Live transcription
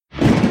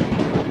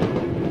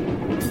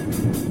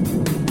Welcome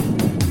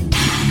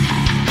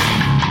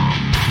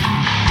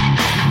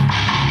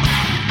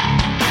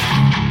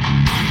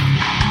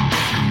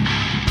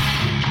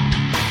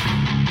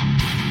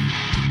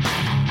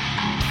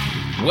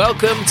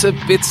to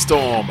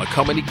Bitstorm, a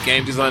comedy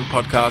game design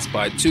podcast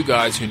by two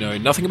guys who know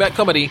nothing about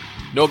comedy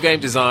nor game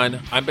design.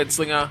 I'm Ben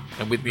Slinger,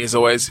 and with me as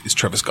always is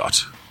Trevor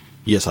Scott.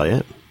 Yes, I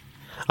am.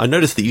 I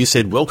noticed that you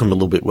said welcome a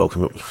little bit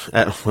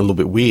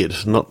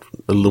weird, not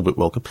a little bit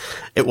welcome.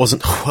 It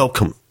wasn't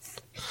welcome.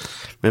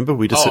 Remember,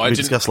 we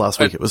discussed last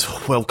week, it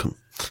was welcome.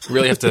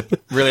 Really have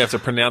to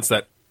pronounce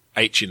that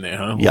H in there,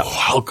 huh? Yeah.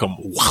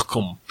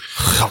 Welcome.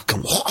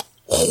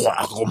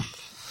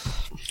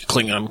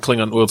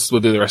 Klingon. We'll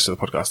do the rest of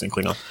the podcast in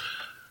Klingon.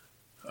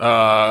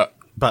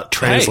 But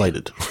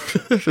translated.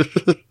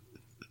 Hey.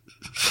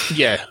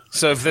 Yeah.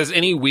 So if there's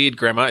any weird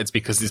grammar, it's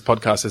because this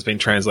podcast has been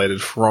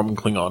translated from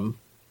Klingon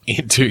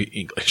into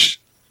English.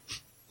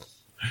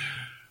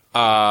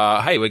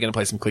 Hey, we're going to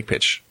play some Click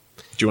Pitch.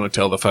 Do you want to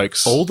tell the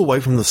folks? All the way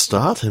from the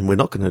start, and we're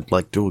not going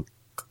to do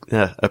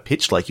a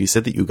pitch like you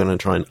said that you were going to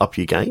try and up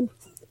your game?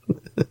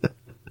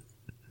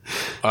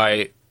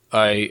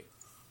 I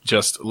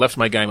just left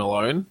my game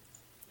alone.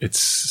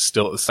 It's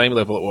still at the same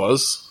level it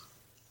was,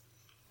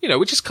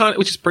 which is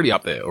pretty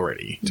up there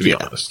already, to be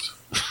honest.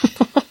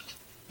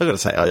 I got to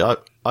say,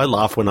 I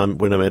laugh when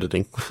I'm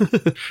editing.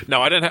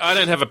 No, I don't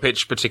have a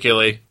pitch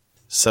particularly.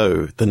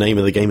 So the name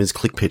of the game is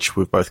Click Pitch.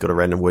 We've both got a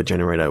random word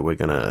generator. We're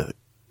going to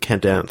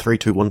count down 3,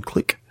 2, 1,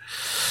 click.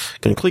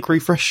 Going to click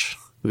refresh.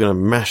 We're going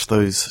to mash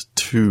those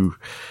two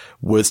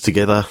words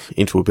together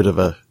into a bit of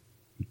a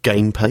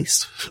game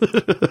paste,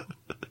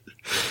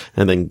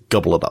 and then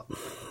gobble it up.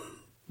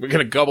 We're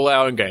going to gobble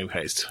our own game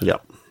paste.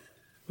 Yep.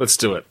 Let's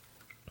do it.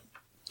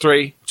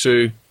 3,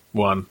 2,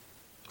 1,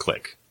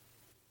 click.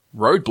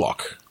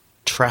 Roadblock.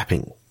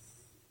 Trapping.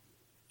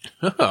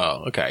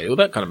 Oh, okay. Well,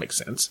 that kind of makes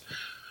sense.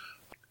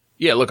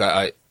 Yeah, look,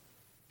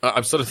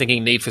 I'm sort of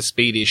thinking Need for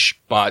Speed-ish,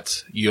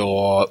 but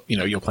you're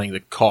playing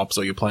the cops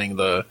or you're playing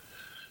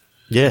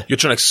Yeah. You're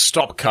trying to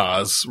stop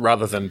cars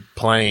rather than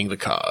playing the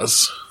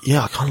cars.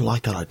 Yeah, I kind of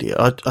like that idea.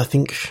 I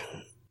think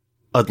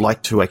I'd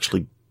like to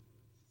actually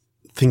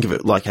think of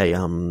it like a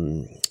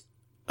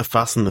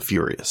Fast and the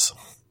Furious.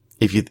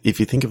 If you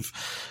think of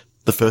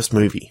the first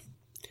movie,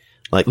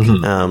 like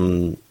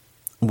one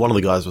of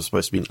the guys was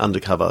supposed to be an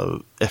undercover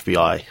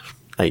FBI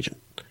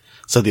agent.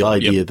 So the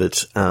idea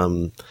that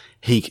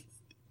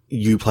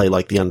you play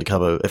like the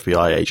undercover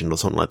FBI agent or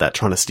something like that,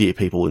 trying to steer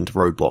people into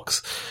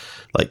roadblocks,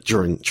 like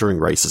during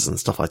races and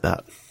stuff like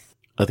that.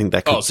 I think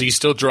that could... Oh, so you're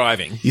still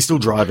driving? You're still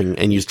driving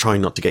and you're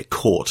trying not to get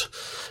caught,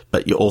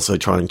 but you're also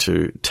trying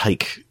to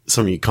take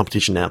some of your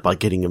competition out by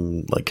getting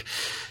them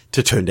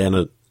to turn down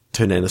a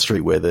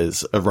street where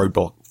there's a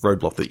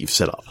roadblock that you've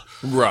set up.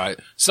 Right.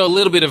 So a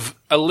little bit of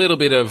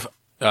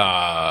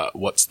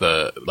what's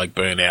the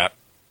Burnout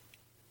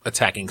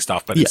attacking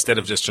stuff, but instead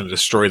of just trying to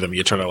destroy them,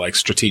 you're trying to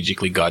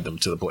strategically guide them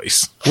to the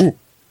police. Ooh.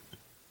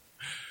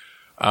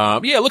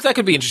 Look, that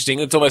could be interesting.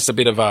 It's almost a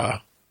bit of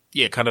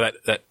kind of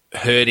that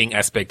herding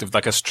aspect of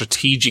a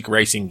strategic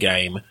racing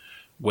game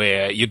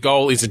where your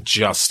goal isn't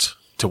just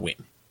to win.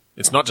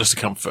 It's not just to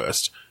come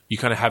first. You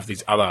kind of have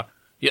these other,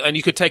 and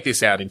you could take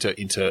this out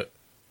into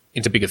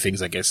bigger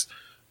things, I guess,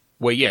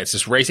 where, it's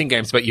just racing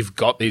games, but you've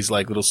got these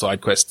little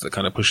side quests that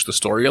kind of push the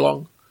story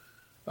along,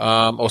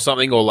 or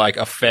something, or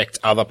affect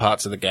other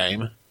parts of the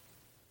game.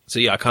 So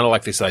I kind of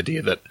like this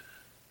idea that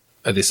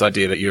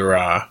you're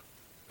an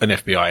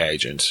FBI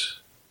agent,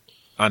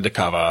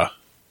 undercover,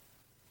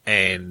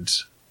 and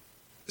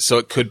so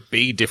it could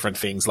be different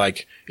things.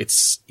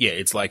 It's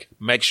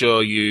make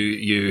sure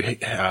you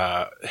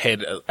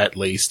head at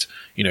least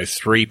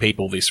 3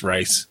 people this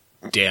race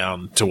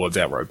down towards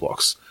our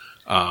roadblocks,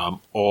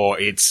 or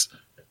it's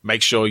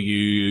make sure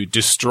you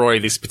destroy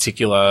this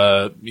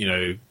particular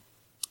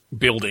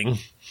building,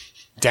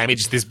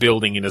 damage this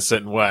building in a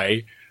certain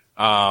way,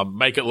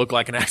 make it look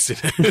like an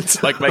accident,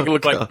 make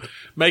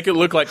it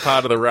look like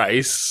part of the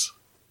race.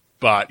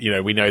 But,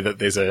 we know that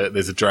there's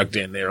a drug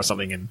den there or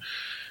something and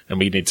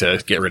we need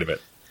to get rid of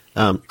it.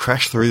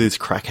 Crash through this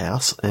crack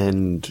house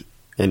and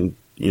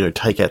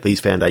take out these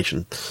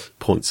foundation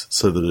points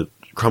so that it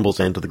crumbles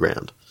down to the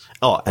ground.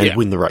 Oh, and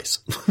win the race.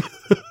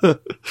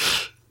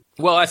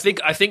 Well, I think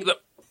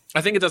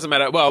it doesn't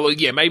matter. Well,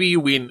 maybe you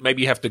win.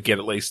 Maybe you have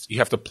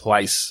to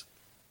place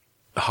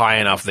high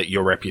enough that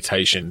your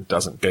reputation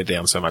doesn't go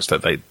down so much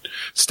that they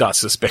start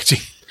suspecting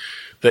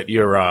that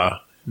you're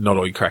not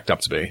all you cracked up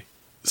to be.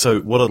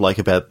 So what I like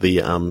about the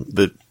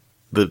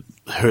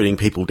herding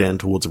people down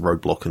towards a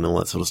roadblock and all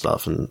that sort of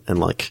stuff and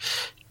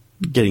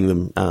getting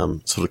them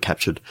sort of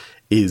captured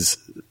is,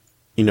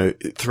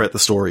 throughout the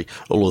story,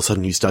 all of a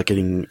sudden you start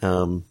getting,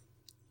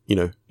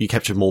 you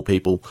capture more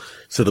people,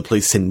 so the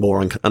police send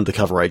more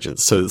undercover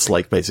agents. So it's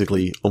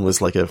basically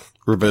almost like a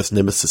reverse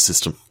nemesis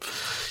system.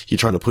 You're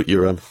trying to put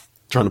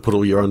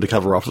all your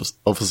undercover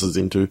officers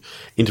into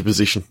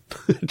position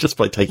just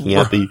by taking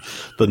out the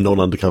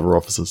non-undercover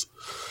officers.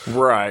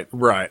 Right.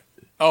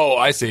 Oh,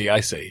 I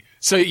see.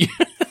 So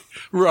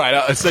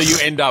Right. So you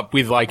end up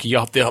with like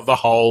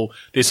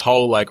this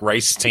whole like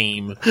race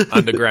team,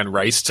 underground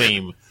race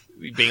team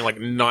being like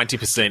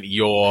 90%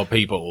 your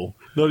people.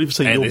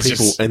 90% your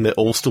people, and they're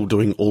all still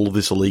doing all of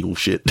this illegal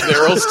shit.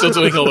 They're all still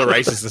doing all the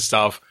races and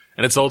stuff,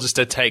 and it's all just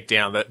to take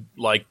down that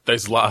like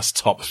those last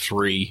top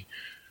 3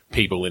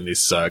 people in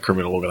this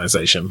criminal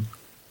organization.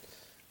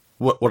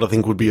 What I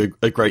think would be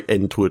a great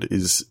end to it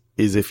is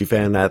if you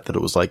found out that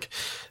it was like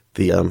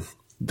the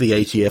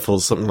ATF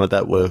or something like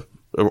that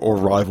or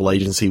a rival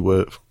agency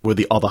were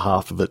the other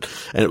half of it,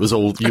 and it was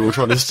all you were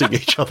trying to sting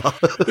each other.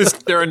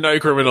 There are no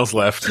criminals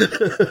left.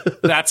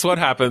 That's what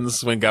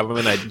happens when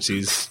government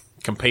agencies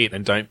compete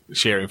and don't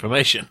share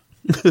information.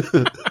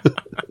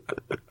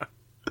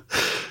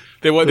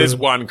 There's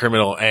one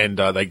criminal, and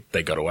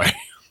they got away.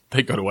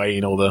 They got away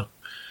in all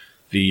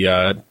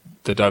the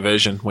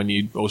diversion when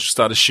you all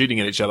started shooting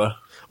at each other.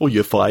 Or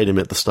you fired him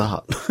at the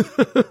start.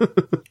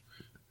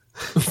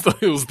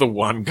 It was the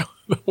one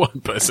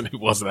person who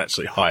wasn't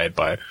actually hired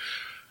by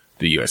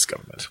the US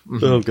government.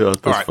 Mm-hmm. Oh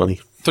god, that's funny.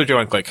 3, 2,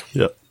 1, click.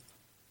 Yep.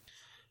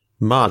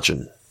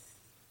 Margin.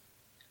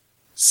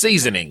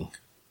 Seasoning.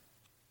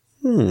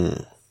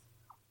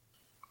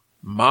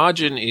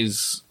 Margin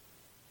is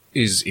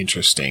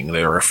interesting.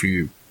 There are a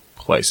few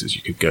places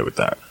you could go with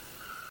that.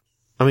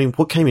 I mean,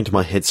 what came into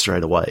my head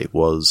straight away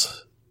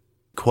was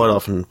quite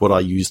often what I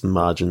use the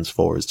margins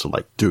for is to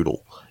like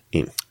doodle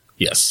in.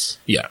 Yes.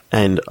 Yeah.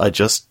 And I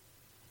just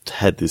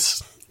had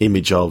this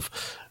image of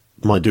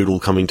my doodle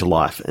coming to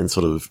life and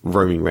sort of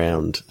roaming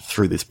around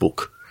through this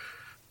book.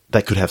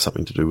 That could have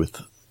something to do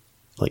with,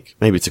 like,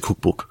 maybe it's a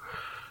cookbook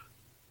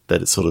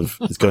that it sort of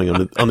is going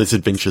on this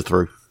adventure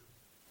through.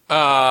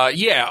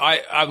 Yeah.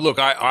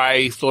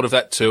 I thought of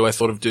that too. I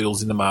thought of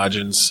doodles in the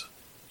margins.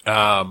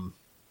 I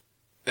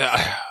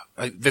feel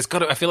like there's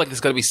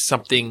got to be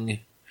something.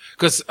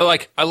 Because,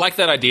 like, I like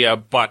that idea,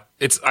 but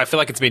I feel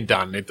like it's been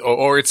done.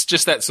 Or it's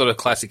just that sort of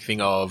classic thing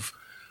of,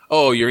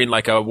 oh, you're in,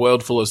 like, a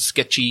world full of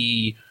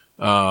sketchy,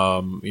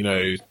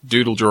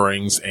 doodle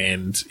drawings,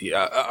 and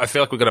I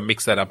feel like we've got to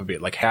mix that up a bit.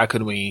 Like, how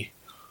can we...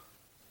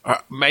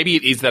 maybe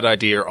it is that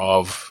idea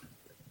of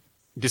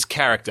this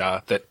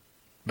character that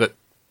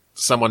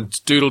someone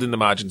doodled in the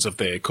margins of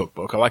their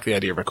cookbook. I like the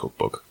idea of a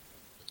cookbook.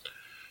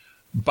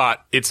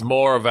 But it's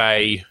more of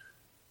a...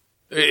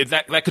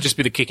 That could just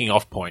be the kicking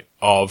off point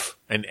of,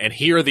 and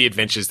here are the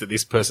adventures that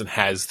this person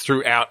has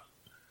throughout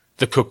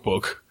the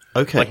cookbook.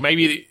 Okay. Like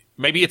maybe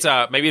it's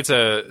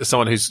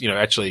someone who's,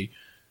 actually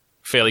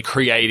fairly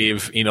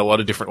creative in a lot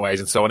of different ways.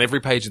 And so on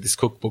every page of this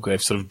cookbook,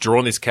 they've sort of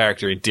drawn this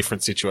character in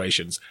different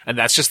situations. And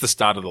that's just the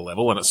start of the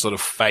level, and it sort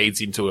of fades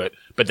into it.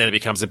 But then it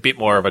becomes a bit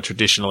more of a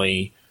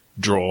traditionally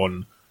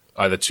drawn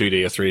either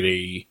 2D or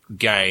 3D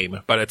game,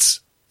 but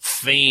it's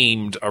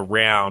themed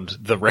around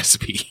the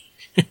recipe.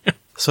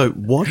 So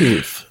what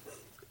if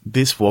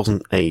this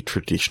wasn't a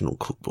traditional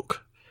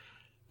cookbook,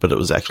 but it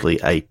was actually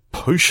a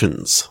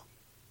potions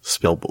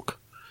spellbook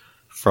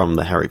from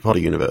the Harry Potter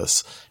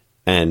universe?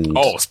 And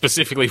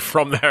specifically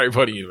from the Harry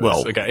Potter universe.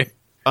 Well, okay.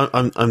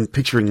 I'm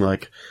picturing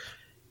like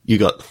you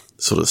got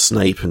sort of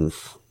Snape and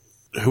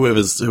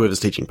whoever's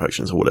teaching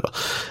potions or whatever.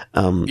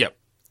 Yep.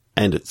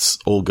 And it's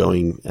all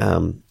going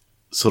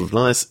sort of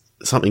nice.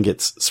 Something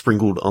gets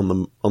sprinkled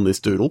on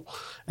this doodle,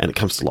 and it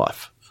comes to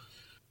life.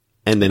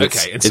 And then and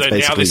so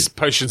now this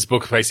potions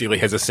book basically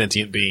has a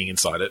sentient being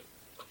inside it.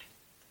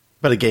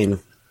 But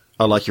again,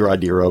 I like your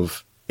idea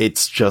of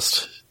it's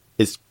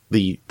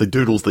the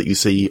doodles that you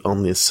see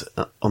on this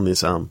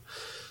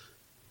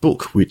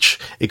book, which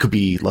it could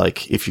be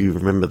like, if you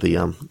remember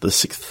the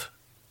sixth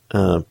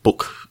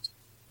book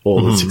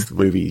or the sixth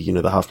movie,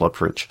 the Half-Blood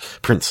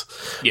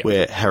Prince,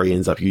 where Harry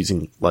ends up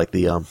using like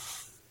the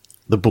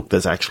book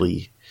that's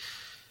actually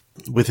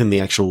within the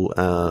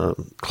actual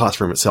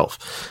classroom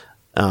itself.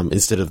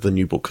 Instead of the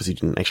new book, because he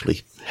didn't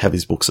actually have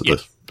his books at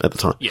the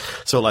time. Yeah.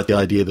 So I like the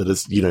idea that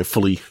it's,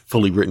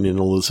 fully written in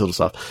all this sort of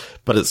stuff.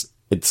 But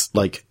it's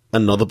like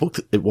another book.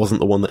 It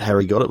wasn't the one that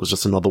Harry got. It was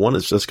just another one.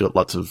 It's just got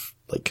lots of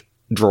like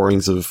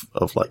drawings of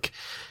like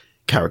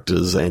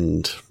characters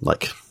and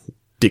like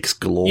dicks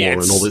galore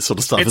and all this sort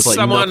of stuff. It's like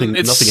nothing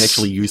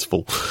actually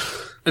useful.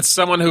 It's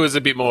someone who is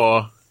a bit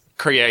more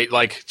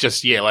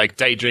like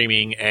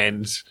daydreaming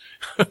and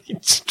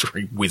just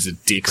drawing wizard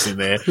dicks in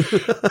there.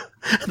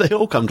 They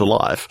all come to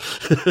life.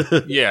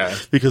 Yeah,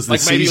 because the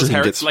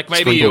season gets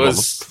maybe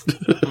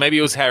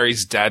it was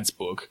Harry's dad's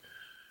book,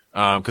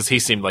 because he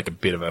seemed like a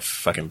bit of a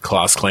fucking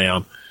class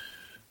clown.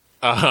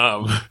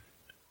 And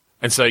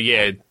so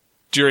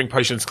during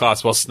potions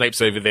class, while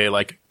Snape's over there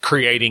like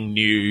creating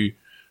new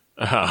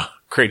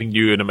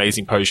and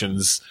amazing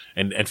potions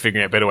and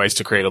figuring out better ways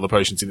to create all the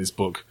potions in this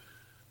book,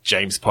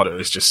 James Potter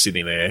is just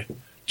sitting there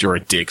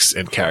drawing dicks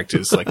and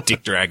characters like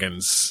dick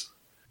dragons.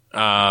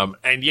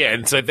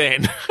 And so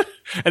then,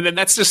 and then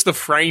that's just the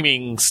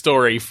framing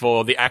story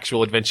for the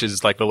actual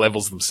adventures. Like the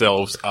levels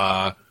themselves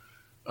are,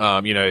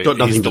 got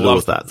nothing to do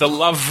with that. The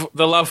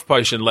love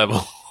potion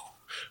level.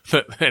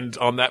 And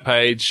on that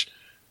page,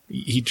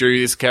 he drew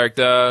this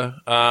character,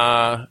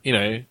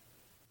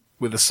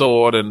 with a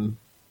sword, and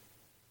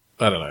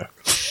I don't know.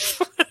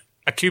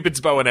 a Cupid's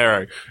bow and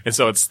arrow, and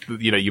so it's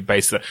you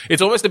base the.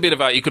 It's almost a bit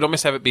of a. You could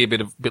almost have it be a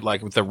bit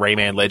like with the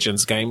Rayman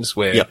Legends games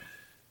where Yep.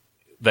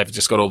 they've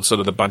just got all sort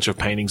of the bunch of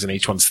paintings and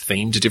each one's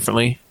themed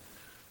differently.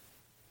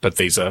 But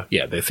these are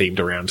they're themed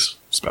around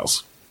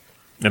spells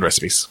and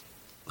recipes.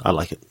 I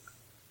like it.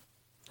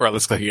 All right,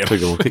 let's click again.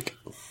 Click on pick.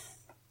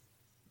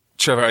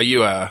 Trevor, are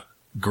you a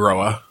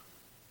grower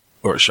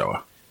or a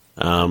shower?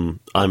 I'm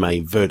a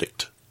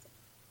verdict.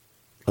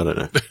 I don't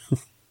know.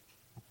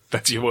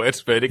 That's your word,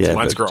 verdict? Yeah,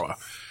 Mine's verdict. grower.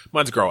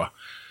 Mine's grower.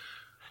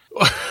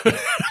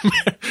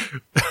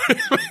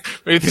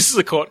 Maybe this is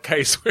a court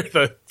case where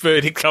the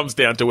verdict comes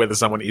down to whether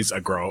someone is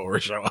a grower or a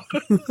shower.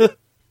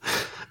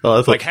 Oh,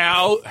 I thought, Like,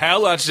 how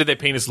large did their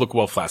penis look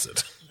while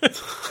flaccid?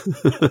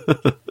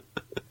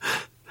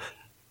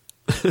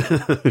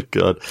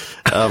 God.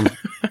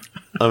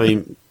 I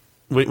mean,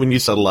 when you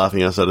started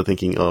laughing, I started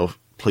thinking, oh,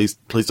 please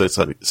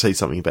don't say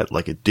something about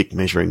like a dick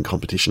measuring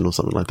competition or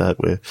something like that.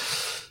 Where,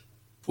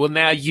 Well,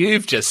 now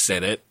you've just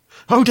said it.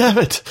 oh damn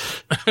it!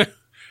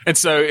 And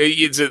so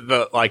it's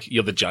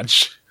you're the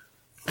judge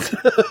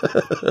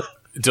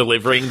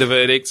delivering the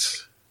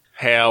verdict.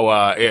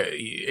 How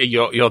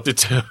you're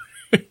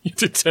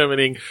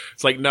determining?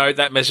 It's like, no,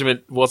 that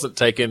measurement wasn't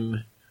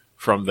taken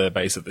from the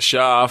base of the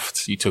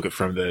shaft. You took it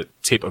from the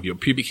tip of your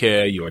pubic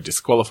hair. You are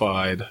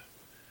disqualified.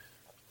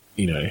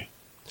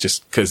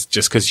 Just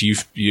because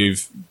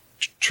you've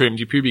trimmed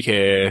your pubic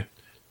hair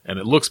and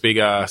it looks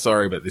bigger.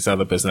 Sorry, but this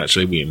other person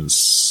actually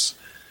wins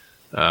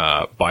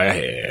by a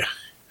hair.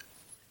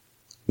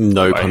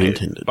 No By pun a head,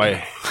 intended. by a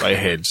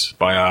head,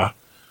 by a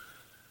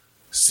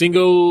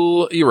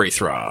single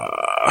urethra.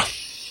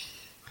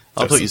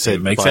 I thought you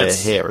said Makes by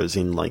sense. a hair, as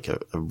in like a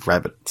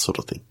rabbit sort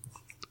of thing.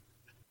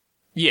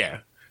 Yeah.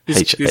 This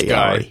H-A-R-E.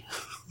 guy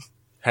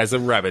has a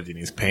rabbit in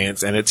his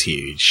pants and it's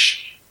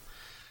huge.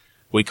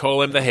 We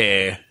call him the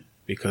hair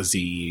because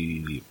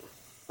he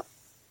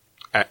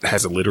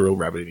has a literal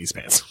rabbit in his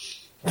pants.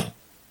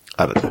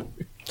 I don't know.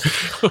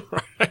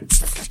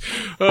 Right.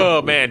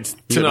 Oh, man. got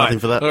Tonight. nothing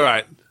for that? All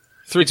right.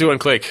 3, 2, 1,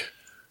 click.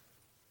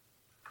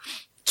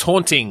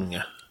 Taunting.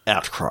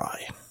 Outcry.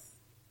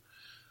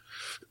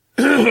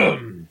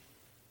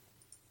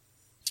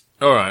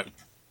 All right.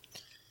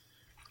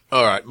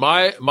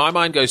 My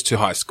mind goes to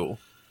high school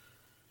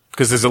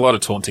because there's a lot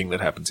of taunting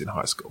that happens in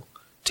high school.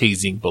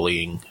 Teasing,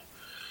 bullying.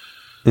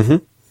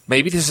 Mm-hmm.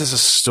 Maybe this is a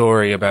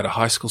story about a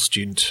high school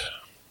student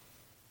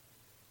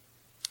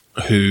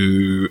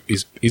who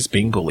is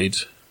being bullied,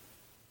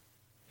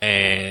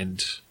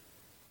 and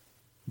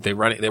they're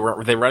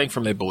running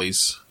from their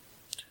bullies,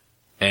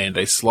 and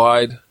they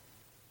slide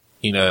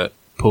in a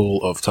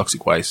pool of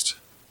toxic waste,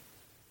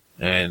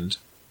 and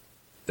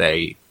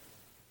they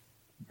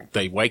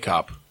wake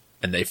up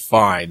and they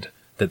find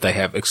that they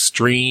have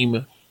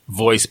extreme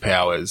voice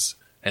powers,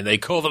 and they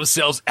call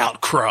themselves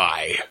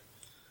Outcry.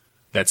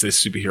 That's their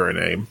superhero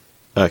name.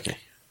 Okay.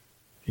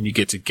 And you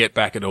get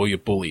back at all your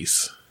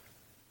bullies.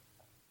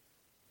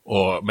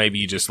 Or maybe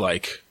you just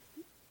like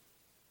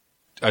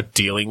are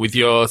dealing with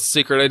your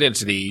secret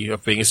identity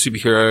of being a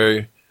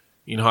superhero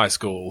in high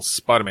school,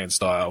 Spider-Man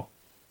style.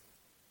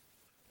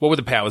 What would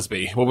the powers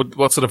be?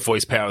 What sort of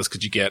voice powers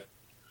could you get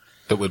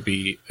that would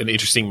be an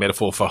interesting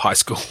metaphor for high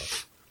school?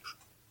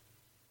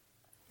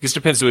 This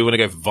depends. Do we want to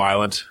go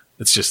violent?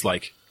 It's just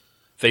like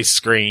they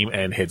scream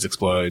and heads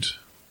explode.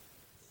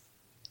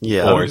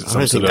 Yeah, Or is it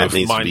some sort of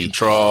mind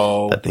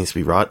control? That needs to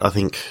be right. I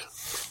think,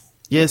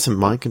 yeah, some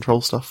mind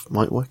control stuff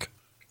might work.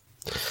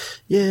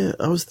 Yeah,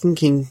 I was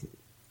thinking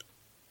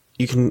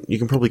you can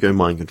probably go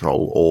mind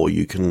control, or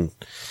you can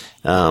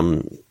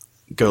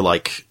go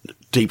like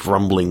deep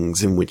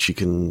rumblings in which you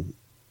can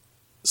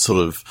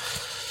sort of,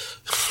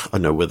 I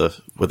don't know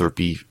whether it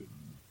be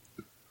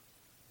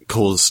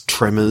cause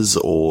tremors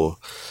or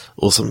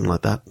something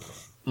like that.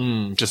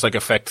 Just like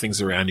affect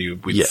things around you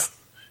with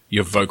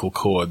your vocal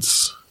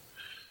cords.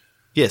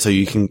 Yeah, so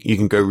you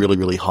can go really,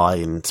 really high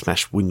and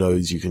smash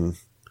windows. You can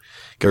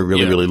go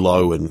really, really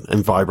low and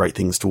vibrate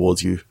things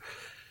towards you.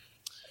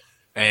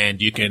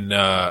 And you can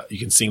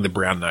sing the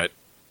brown note,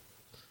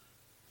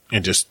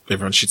 and just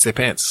everyone shits their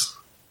pants.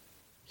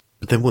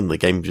 But then wouldn't the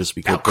game just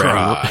be called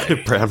Outcry.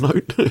 Brown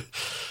Note?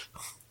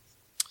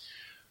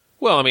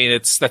 Well, I mean,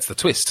 that's the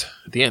twist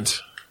at the end.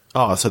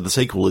 Oh, so the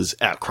sequel is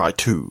Outcry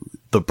 2,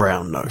 The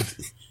Brown Note.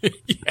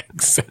 Yeah,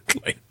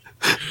 exactly.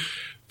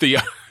 The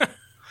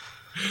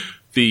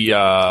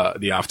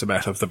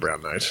aftermath of the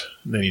brown note.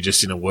 And then you're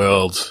just in a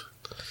world.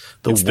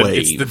 The It's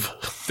Wave.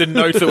 the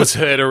note that was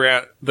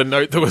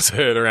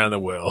heard around the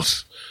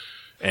world,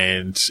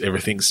 and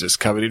everything's just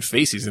covered in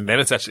feces. And then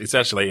it's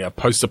actually a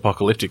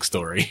post-apocalyptic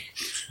story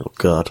Oh,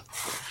 God.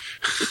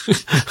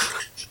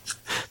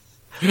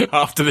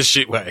 after the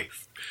shit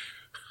wave.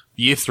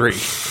 Year 3.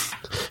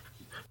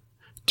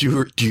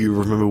 Do you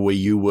remember where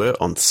you were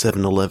on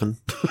 7-Eleven?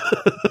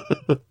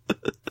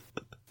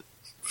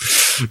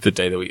 The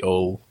day that we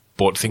all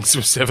bought things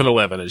from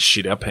 7-Eleven and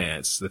shit our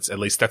pants.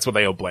 That's what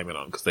they all blame it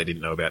on, because they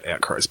didn't know about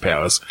Outcry's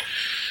powers.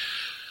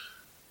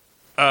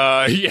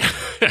 Yeah,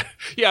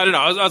 yeah. I don't know.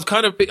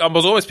 I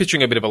was always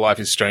picturing a bit of a Life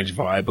is Strange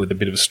vibe with a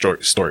bit of a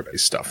story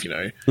based stuff, you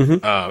know.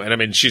 Mm-hmm. And I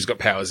mean, she's got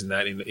powers in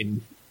that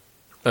in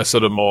a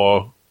sort of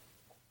more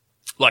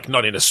like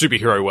not in a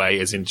superhero way,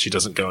 as in she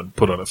doesn't go and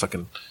put on a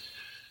fucking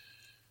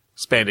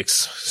spandex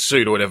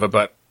suit or whatever.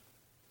 But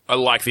I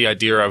like the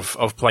idea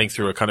of playing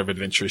through a kind of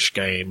adventurous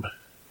game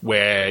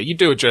where you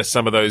do address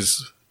some of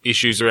those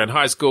issues around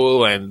high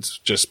school and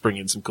just bring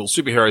in some cool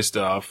superhero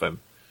stuff and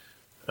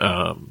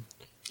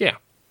yeah.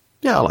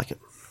 Yeah, I like it.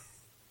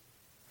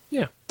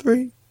 Yeah.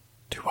 3,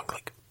 2, 1,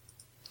 click.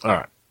 All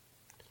right.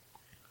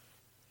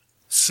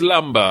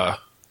 Slumber.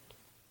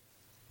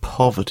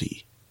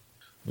 Poverty.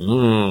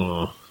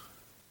 It's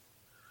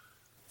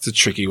a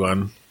tricky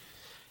one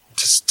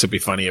just to be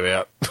funny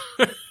about.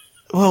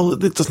 Well,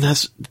 it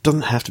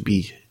doesn't have to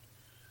be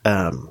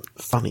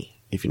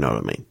funny, if you know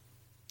what I mean.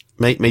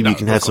 Maybe you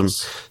can have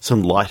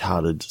some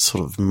lighthearted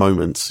sort of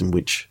moments in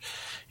which,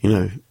 you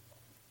know,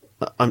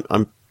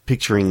 I'm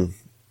picturing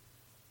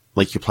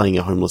like you're playing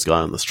a homeless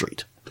guy on the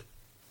street.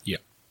 Yeah.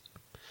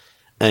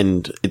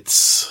 And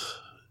it's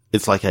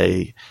like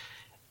a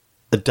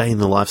day in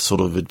the life sort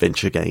of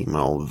adventure game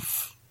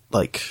of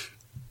like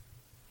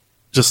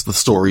just the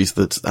stories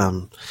that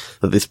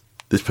that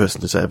this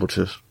person is able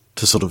to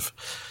sort of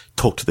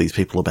talk to these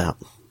people about.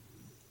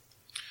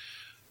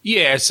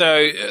 Yeah,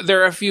 so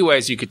there are a few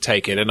ways you could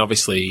take it, and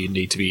obviously you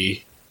need to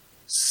be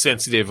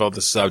sensitive of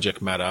the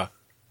subject matter.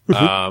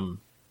 Mm-hmm.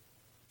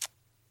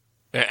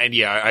 And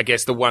yeah, I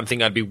guess the one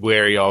thing I'd be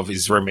wary of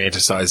is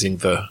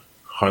romanticizing the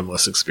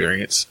homeless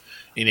experience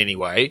in any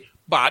way.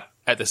 But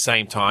at the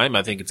same time,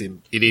 I think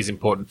it is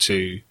important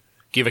to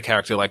give a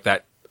character like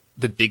that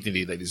the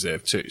dignity they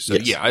deserve too. So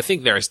yes. Yeah, I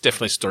think there is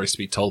definitely stories to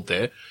be told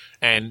there.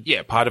 And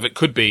yeah, part of it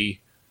could be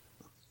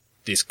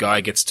this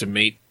guy gets to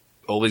meet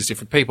all these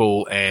different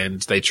people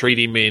and they treat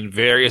him in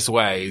various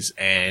ways,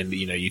 and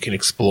you know, you can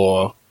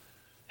explore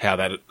how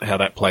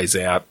that plays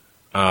out.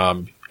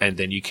 And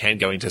then you can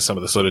go into some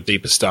of the sort of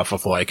deeper stuff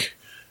of like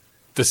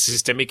the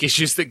systemic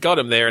issues that got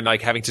him there, and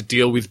like having to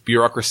deal with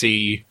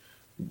bureaucracy,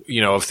 you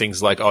know, of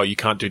things like, oh, you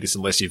can't do this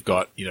unless you've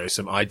got, you know,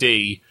 some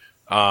ID,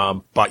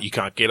 but you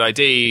can't get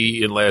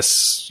ID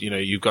unless, you know,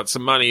 you've got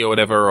some money or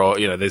whatever, or,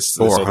 you know, there's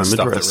all the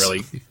stuff address. That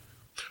really,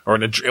 or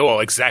an address,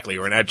 well, exactly,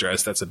 or an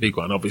address. That's a big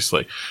one,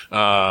 obviously.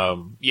 Yeah,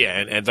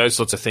 and those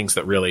sorts of things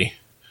that really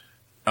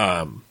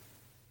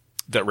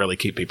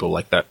keep people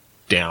like that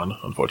down,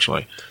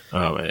 unfortunately,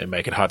 and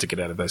make it hard to get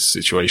out of those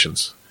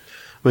situations.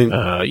 I mean,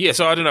 yeah,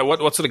 so I don't know,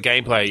 what sort of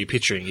gameplay are you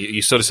picturing?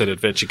 You sort of said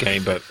adventure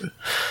game, but...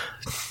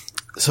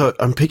 So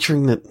I'm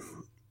picturing that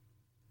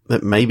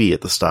maybe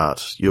at the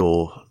start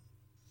you're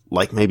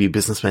like maybe a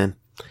businessman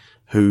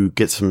who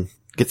gets some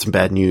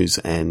bad news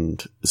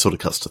and sort of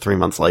cuts to 3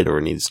 months later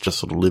and he's just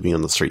sort of living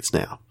on the streets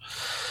now.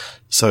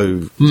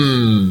 So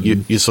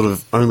you're sort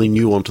of only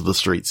new onto the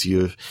streets.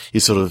 You're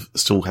sort of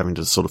still having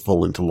to sort of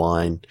fall into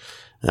line.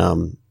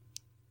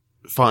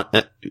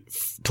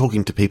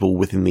 Talking to people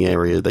within the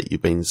area that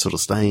you've been sort of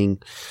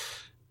staying,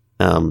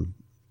 you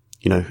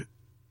know,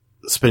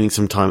 spending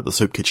some time at the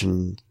soup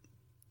kitchen,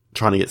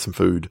 trying to get some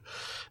food,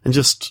 and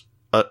just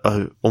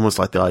almost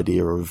like the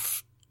idea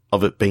of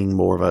it being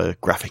more of a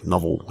graphic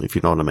novel, if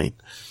you know what I mean.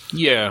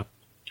 Yeah.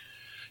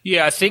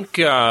 Yeah, I think,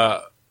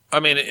 I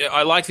mean,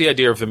 I like the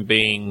idea of them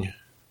being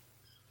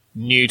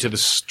new to the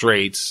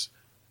streets.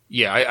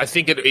 Yeah, I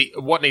think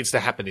what needs to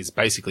happen is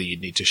basically you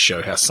need to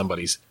show how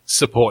somebody's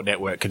support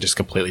network can just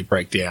completely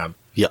break down.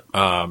 Yeah.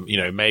 You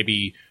know,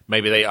 maybe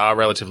they are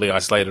relatively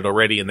isolated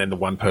already, and then the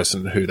one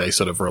person who they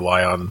sort of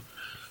rely on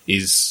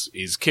is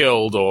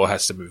killed or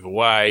has to move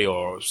away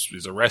or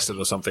is arrested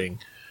or something.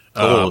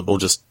 Or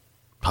just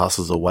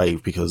passes away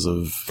because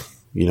of,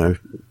 you know,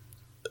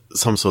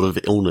 some sort of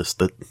illness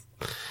that...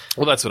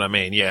 Well, that's what I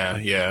mean,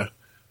 yeah.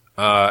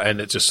 And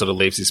it just sort of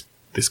leaves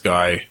this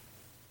guy,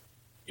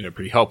 you know,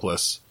 pretty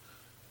helpless.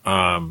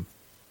 Yeah,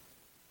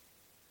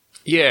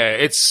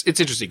 it's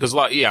interesting because,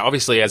 like, yeah,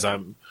 obviously as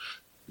I'm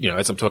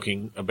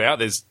talking about,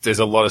 there's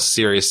a lot of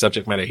serious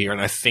subject matter here,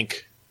 and I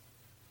think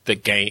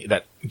that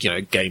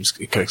games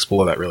can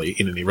explore that really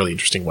in a really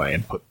interesting way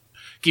and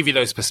give you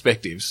those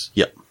perspectives.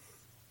 Yep.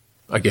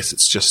 I guess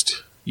it's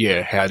just,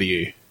 yeah, how's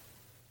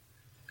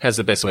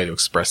the best way to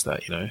express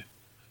that, you know?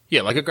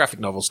 Yeah, like a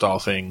graphic novel style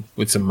thing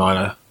with some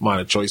minor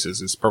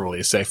choices is probably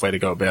a safe way to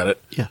go about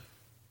it. Yeah.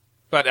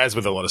 But as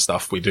with a lot of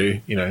stuff we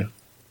do, you know,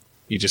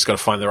 you just got to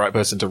find the right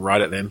person to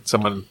write it then.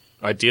 Someone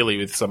ideally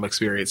with some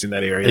experience in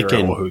that area.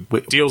 Again, or who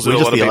deals with a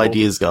lot of people. We're just the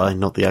ideas guy,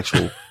 not the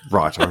actual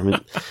writer. I mean,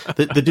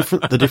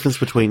 the difference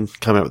between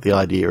coming up with the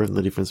idea and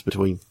the difference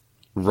between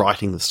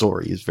writing the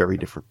story is very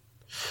different.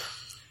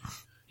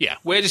 Yeah,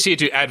 we're just here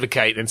to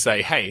advocate and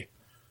say, hey,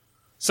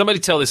 somebody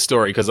tell this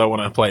story because I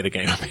want to play the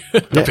game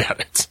about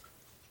it.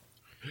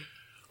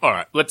 All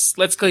right, let's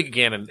click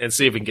again and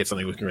see if we can get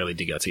something we can really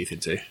dig our teeth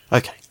into.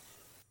 Okay.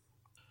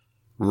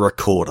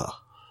 Recorder.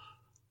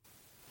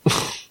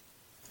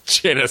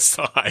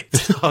 Genocide.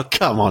 Oh,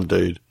 come on,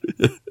 dude.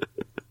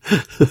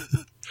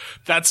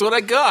 That's what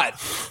I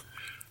got.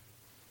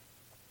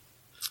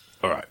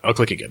 All right, I'll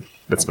click again.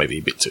 That's maybe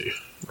a bit too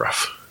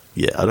rough.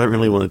 Yeah, I don't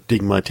really want to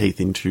dig my teeth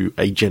into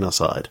a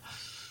genocide.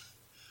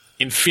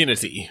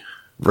 Infinity.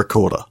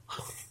 Recorder.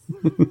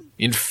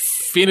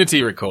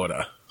 Infinity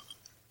recorder.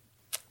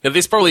 Now,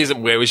 this probably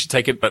isn't where we should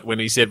take it, but when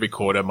he said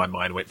recorder, my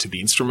mind went to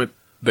the instrument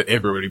that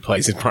everybody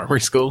plays in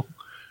primary school.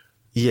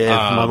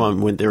 Yeah, my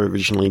mind went there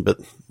originally, but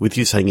with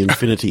you saying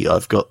infinity,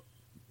 I've got,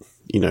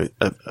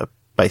 a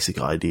basic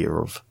idea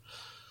of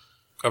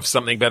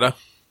something better.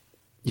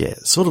 Yeah,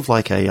 sort of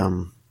like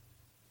I'm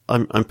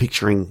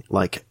picturing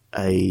like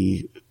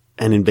an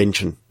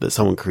invention that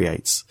someone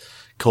creates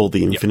called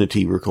the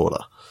Infinity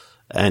Recorder,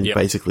 and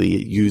basically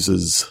it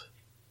uses.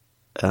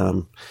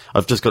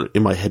 I've just got it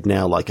in my head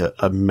now like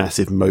a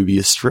massive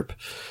Mobius strip,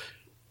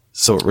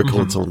 so it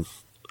records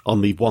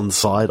on the one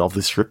side of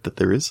the strip that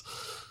there is.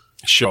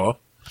 Sure.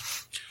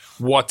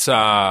 What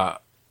I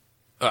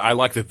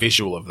like the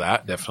visual of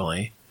that,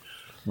 definitely.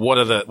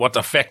 What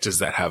effect does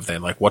that have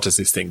then? Like, what does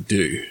this thing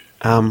do?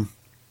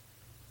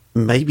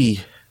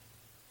 Maybe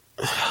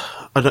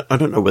I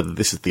don't know whether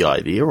this is the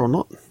idea or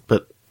not,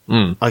 but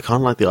I kind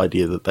of like the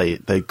idea that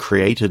they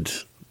created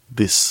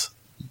this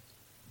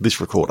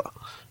recorder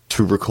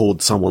to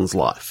record someone's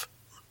life.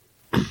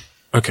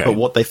 Okay. But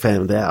what they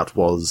found out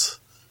was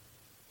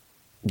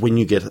when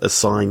you get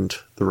assigned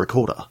the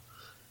recorder,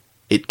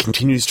 it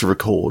continues to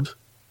record,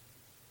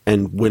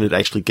 and when it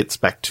actually gets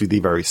back to the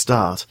very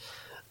start,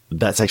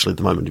 that's actually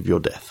the moment of your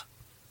death.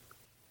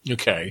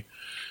 Okay.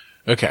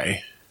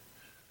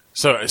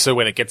 So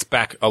when it gets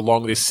back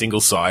along this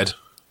single side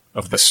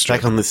of the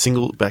strip,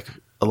 back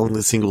along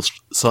the single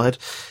side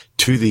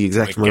to the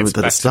exact moment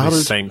that it started, to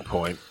the same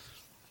point.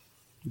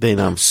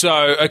 Then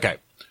So okay,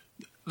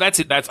 that's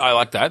it. I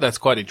like that. That's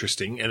quite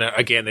interesting. And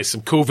again, there's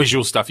some cool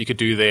visual stuff you could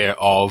do there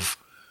of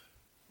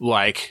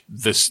like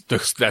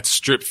that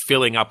strip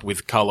filling up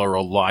with color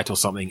or light or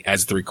something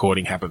as the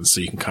recording happens,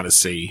 so you can kind of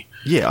see.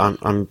 Yeah,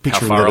 I'm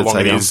picturing how far that along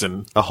it it's is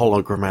and a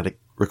hologrammatic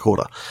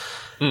recorder.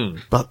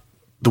 But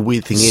the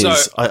weird thing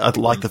is, I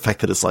like the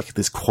fact that it's like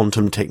this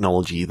quantum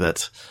technology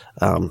that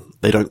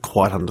they don't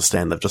quite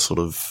understand. They've just sort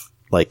of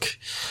like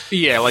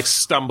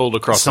stumbled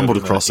across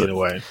it in a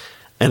way.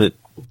 And it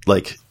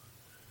like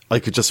I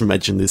could just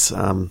imagine this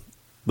the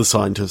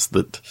scientist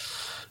that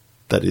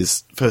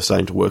is first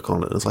aiming to work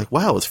on it. It's like,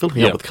 wow, it's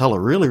filling up with color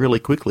really, really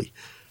quickly.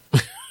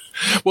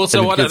 Well,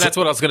 so that's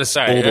what I was going to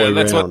say. All the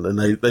way around, and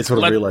they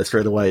sort of realize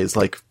straight away, it's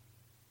like,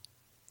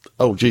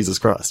 oh, Jesus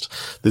Christ,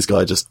 this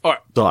guy just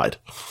died.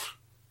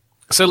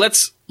 So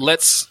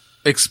let's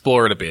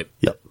explore it a bit.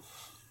 Yep.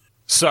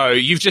 So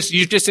you've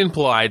just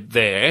implied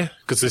there,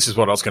 because this is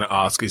what I was going to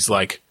ask, is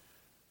like,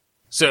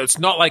 so it's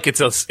not like it's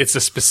a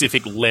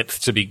specific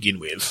length to begin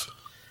with.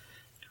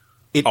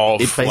 It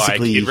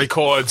basically it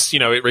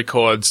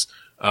records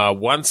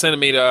 1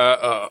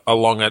 centimeter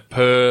along it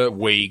per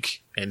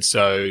week, and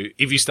so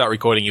if you start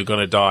recording, you're going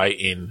to die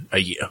in a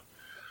year.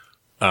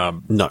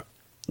 No.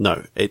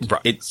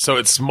 So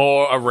it's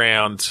more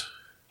around.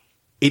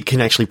 It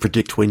can actually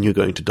predict when you're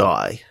going to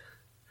die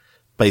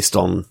based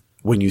on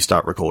when you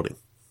start recording.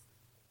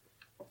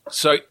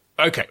 So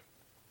okay,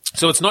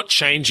 so it's not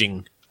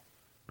changing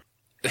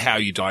how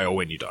you die or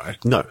when you die.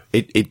 No,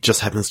 it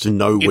just happens to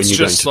know when you're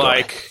going to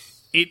die.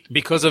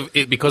 Because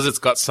it's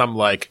got some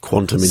like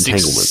quantum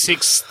entanglement,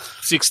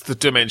 sixth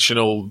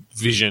dimensional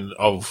vision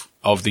of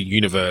the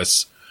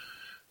universe.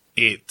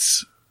 It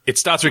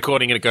starts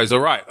recording and it goes, all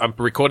right, I'm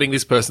recording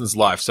this person's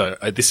life, so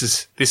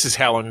this is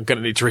how long I'm going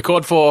to need to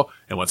record for,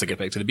 and once I get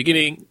back to the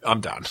beginning,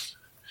 I'm done.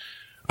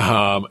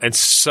 And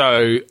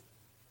so,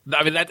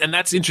 I mean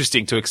that's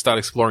interesting to start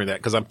exploring that,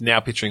 because I'm now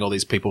picturing all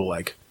these people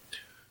like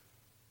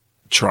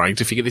trying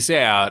to figure this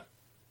out.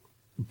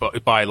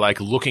 But by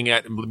like looking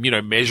at,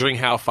 measuring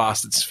how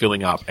fast it's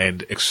filling up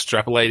and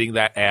extrapolating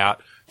that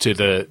out to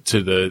the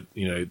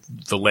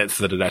the length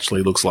that it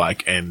actually looks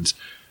like, and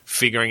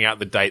figuring out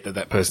the date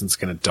that person's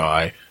going to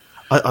die.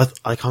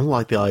 I kind of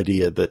like the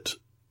idea that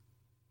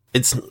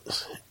it's.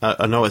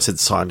 I know I said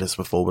scientist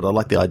before, but I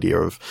like the idea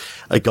of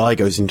a guy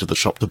goes into the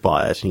shop to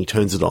buy it and he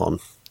turns it on. And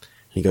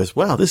he goes,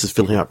 "Wow, this is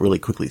filling up really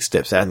quickly."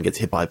 Steps out and gets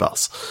hit by a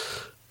bus,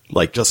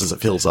 like just as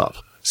it fills up.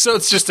 So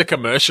it's just a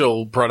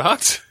commercial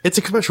product? It's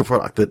a commercial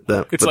product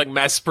that it's like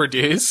mass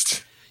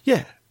produced.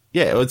 Yeah.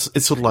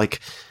 It's sort of like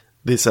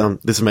this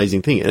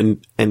amazing thing,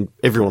 and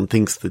everyone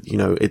thinks that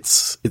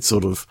it's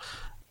sort of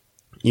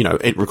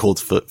it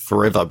records for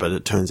forever, but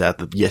it turns out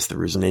that yes,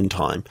 there is an end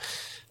time.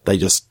 They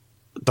just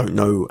don't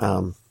know.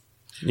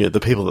 The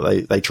people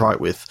that they try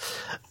it with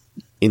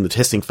in the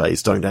testing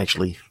phase don't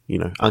actually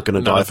aren't going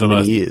to die for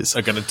many years.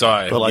 Are going to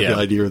die. But the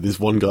idea of this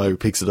one guy who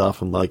picks it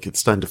up and like it's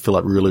starting to fill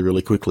up really,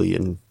 really quickly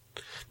and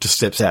just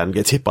steps out and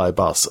gets hit by a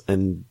bus,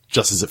 and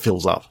just as it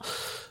fills up,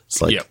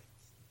 it's like,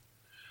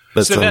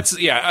 that's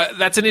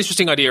an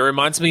interesting idea. It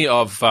reminds me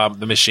of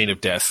the Machine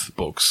of Death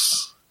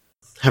books.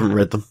 Haven't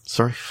read them,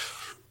 sorry.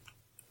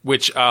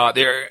 Which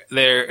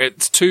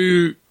it's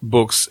 2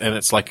 books, and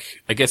it's like,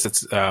 I guess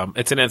it's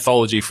an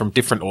anthology from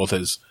different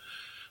authors,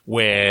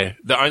 where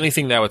the only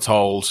thing they were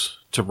told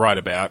to write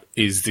about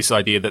is this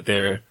idea that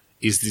there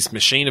is this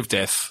machine of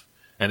death,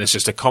 and it's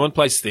just a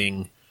commonplace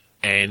thing.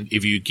 And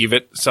if you give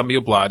it some of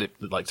your blood, it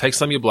like takes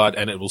some of your blood,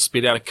 and it will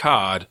spit out a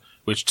card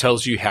which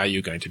tells you how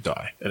you're going to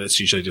die. And it's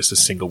usually just a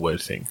single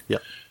word thing. Yeah.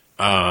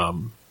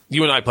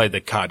 You and I played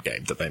the card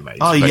game that they made.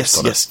 Oh, yes.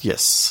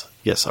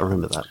 I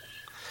remember that.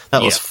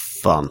 That was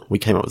fun. We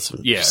came up with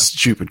some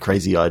stupid,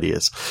 crazy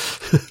ideas.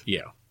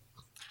 Yeah.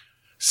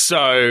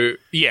 So,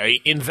 yeah,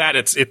 in that,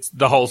 it's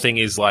the whole thing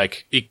is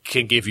like, it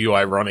can give you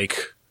ironic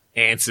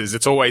answers.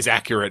 It's always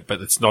accurate,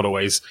 but it's not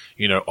always,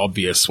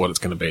 obvious what it's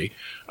going to be.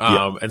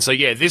 And so,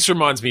 this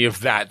reminds me of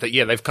that,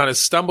 they've kind of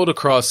stumbled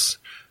across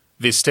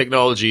this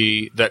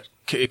technology that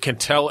can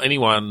tell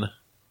anyone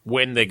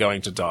when they're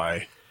going to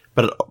die.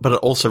 But it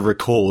also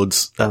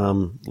records,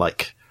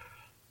 like,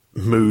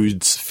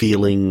 moods,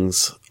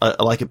 feelings.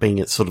 I like it being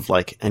it's sort of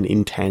like an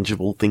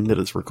intangible thing that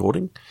it's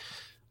recording.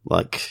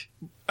 Like...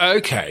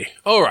 Okay.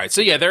 All right.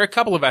 So, there are a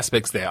couple of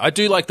aspects there. I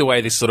do like the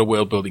way this sort of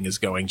world building is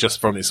going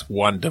just from this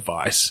one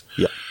device.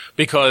 Yeah.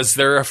 Because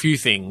there are a few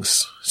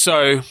things.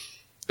 So,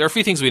 there are a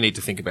few things we need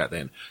to think about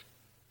then.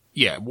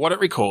 Yeah, what it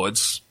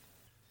records,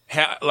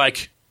 how,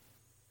 like,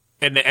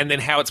 and then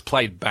how it's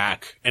played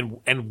back, and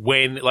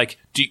when, like,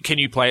 can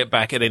you play it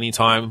back at any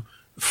time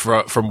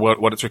from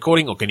what it's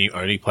recording, or can you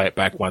only play it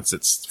back once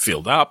it's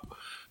filled up?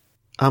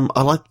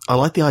 I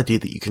like the idea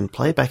that you can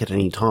play it back at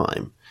any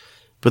time.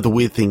 But the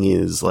weird thing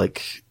is,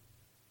 like,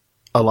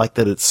 I like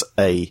that it's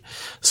a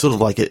sort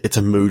of like it's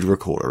a mood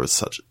recorder as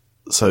such.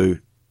 So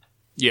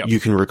you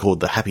can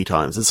record the happy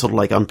times. It's sort of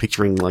like I'm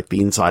picturing like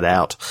the Inside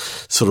Out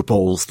sort of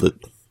balls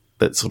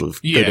that sort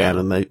of go down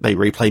and they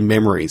replay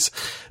memories.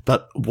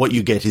 But what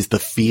you get is the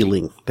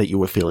feeling that you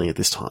were feeling at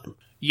this time.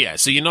 Yeah,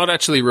 so you're not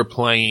actually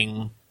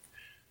replaying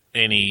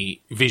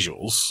any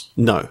visuals.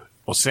 No.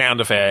 Or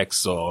sound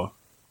effects or...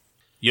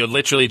 You're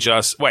literally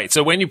just... Wait,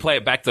 so when you play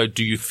it back, though,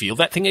 do you feel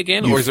that thing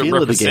again? Or is it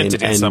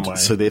represented in some way?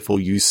 So therefore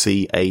you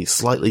see a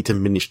slightly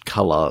diminished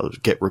colour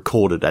get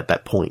recorded at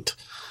that point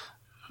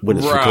when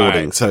it's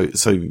recording.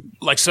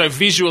 So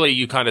visually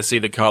you kind of see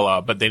the colour,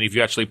 but then if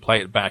you actually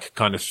play it back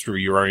kind of through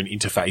your own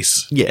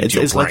interface... Yeah,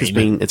 it's like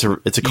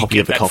it's a copy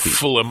of a copy.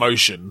 Full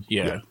emotion,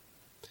 yeah.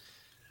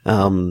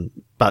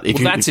 But if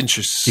that's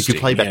interesting. If you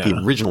play back the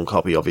original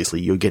copy, obviously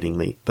you're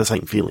getting the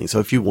same feeling. So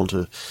if you want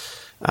to...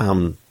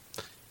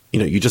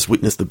 you just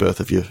witnessed the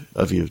birth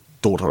of your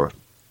daughter,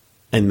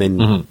 and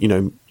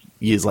then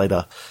years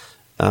later,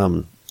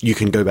 you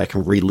can go back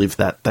and relive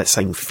that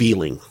same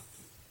feeling.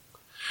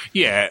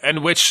 Yeah,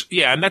 and that's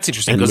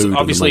interesting because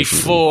obviously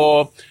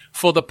for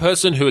the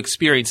person who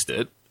experienced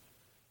it,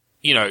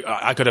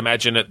 I could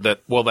imagine it that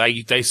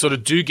they sort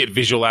of do get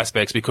visual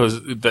aspects because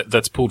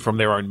that's pulled from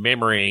their own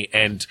memory,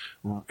 and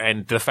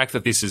the fact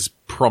that this is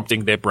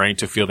prompting their brain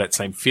to feel that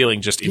same feeling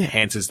just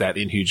enhances that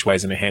in huge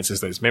ways and enhances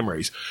those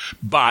memories,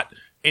 but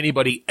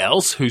anybody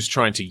else who's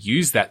trying to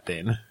use that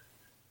then,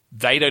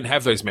 they don't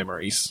have those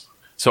memories.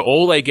 So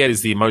all they get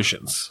is the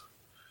emotions.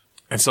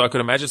 And so I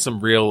could imagine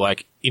some real,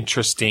 like,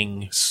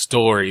 interesting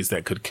stories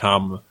that could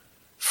come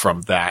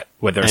from that,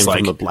 whether it's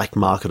from the black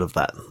market of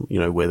that,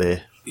 where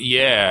they're...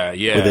 Yeah.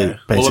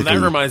 Well, and that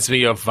reminds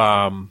me of,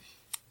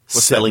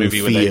 what's selling that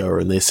movie fear,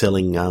 and they're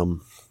selling,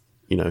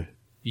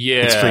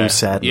 extreme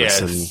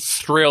sadness and...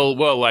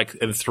 Thrill,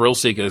 and thrill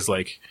seekers,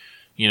 like,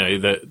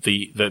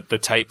 the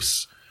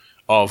tapes...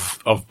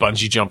 Of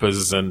bungee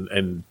jumpers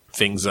and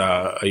things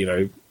are,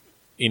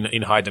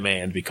 in high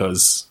demand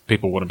because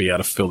people want to be able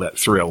to feel that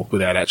thrill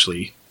without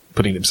actually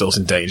putting themselves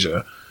in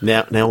danger.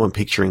 Now I'm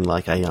picturing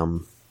like a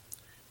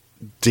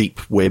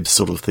deep web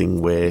sort of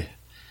thing where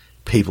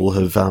people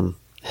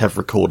have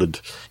recorded,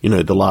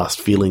 the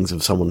last feelings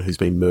of someone who's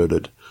been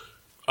murdered.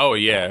 Oh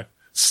yeah,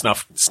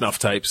 snuff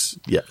tapes.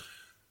 Yeah.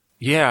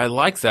 Yeah, I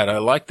like that.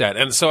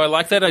 And so I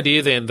like that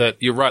idea then that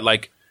you're right,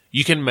 like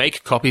you can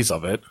make copies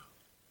of it,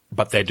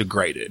 but they're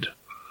degraded.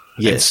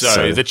 Yes. And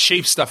so the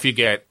cheap stuff you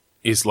get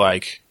is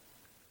like,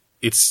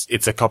 it's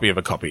a copy of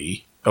a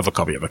copy of a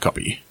copy of a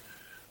copy.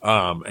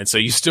 And so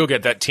you still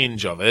get that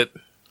tinge of it,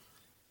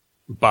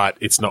 but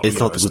it's not the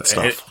good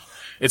stuff.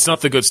 It's not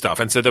the good stuff.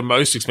 And so the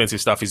most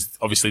expensive stuff is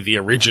obviously the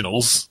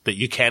originals that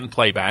you can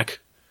play back.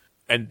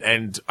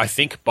 And I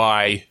think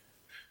by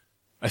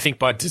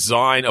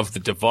design of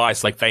the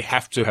device, like they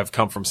have to have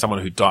come from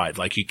someone who died.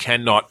 Like you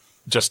cannot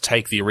just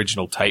take the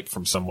original tape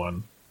from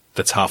someone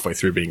that's halfway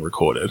through being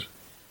recorded.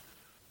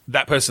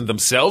 That person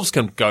themselves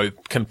can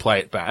play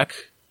it back.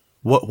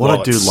 What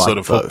I do like sort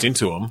of hooked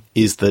into them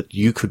is that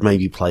you could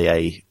maybe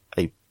play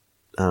a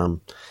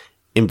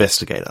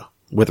investigator,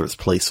 whether it's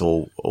police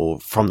or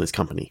from this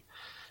company,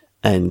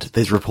 and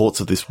there's reports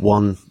of this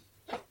one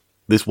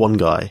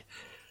guy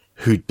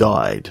who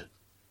died,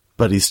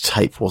 but his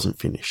tape wasn't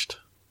finished.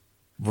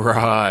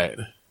 Right.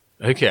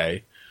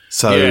 Okay.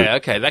 So yeah.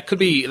 Okay. That could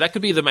be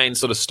the main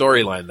sort of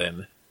storyline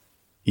then.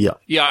 Yeah.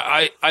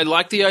 Yeah, I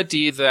like the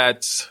idea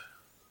that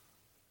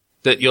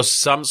you're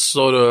some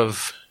sort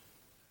of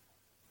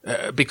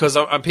because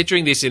I'm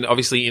picturing this in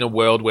a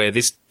world where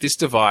this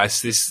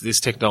device, this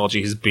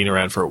technology has been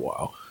around for a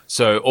while.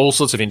 So all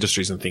sorts of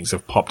industries and things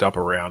have popped up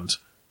around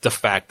the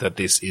fact that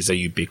this is a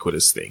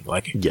ubiquitous thing.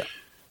 Like,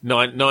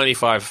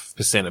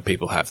 95% of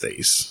people have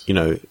these. You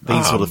know,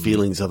 these sort of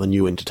feelings are the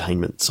new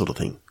entertainment sort of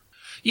thing.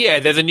 Yeah,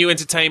 they're the new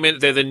entertainment.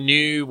 They're the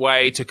new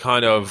way to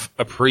kind of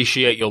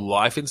appreciate your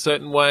life in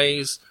certain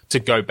ways, to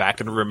go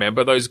back and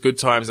remember those good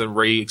times and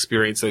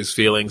re-experience those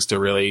feelings, to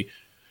really,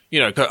 you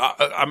know,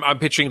 I'm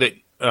picturing that,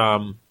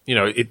 you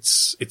know,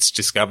 it's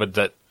discovered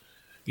that,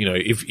 you know,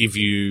 if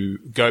you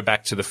go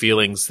back to the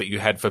feelings that you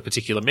had for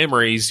particular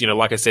memories, you know,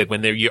 like I said,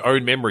 when they're your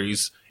own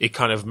memories, it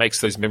kind of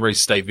makes those memories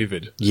stay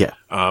vivid. Yeah.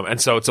 And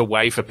so it's a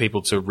way for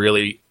people to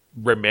really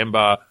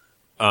remember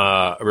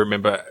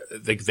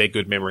their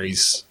good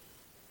memories,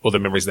 or the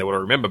memories they want to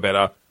remember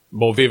better,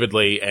 more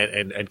vividly,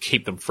 and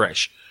keep them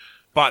fresh.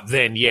 But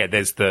then, yeah,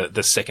 there's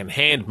the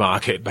second-hand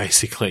market,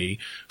 basically,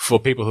 for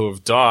people who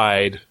have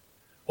died,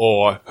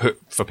 or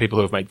for people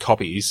who have made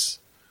copies,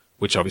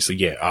 which obviously,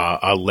 yeah,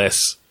 are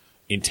less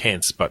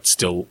intense, but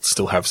still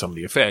have some of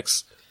the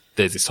effects.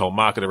 There's this whole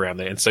market around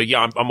there. And so,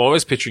 yeah, I'm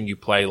always picturing you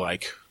play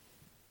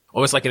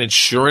almost like an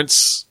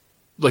insurance,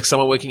 like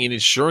someone working in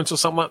insurance or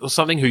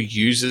something who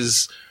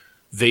uses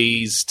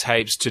these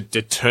tapes to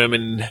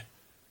determine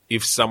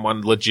if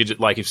someone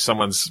if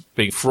someone's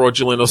being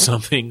fraudulent or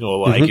something,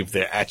 or like if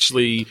they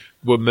actually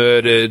were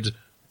murdered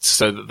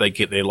so that they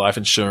get their life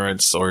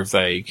insurance, or if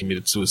they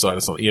committed suicide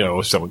or something, you know, or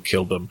if someone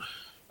killed them.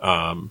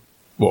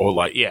 Or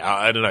like, yeah,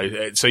 I don't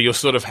know. So you're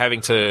sort of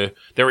having to,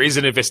 there is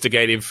an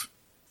investigative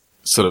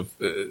sort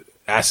of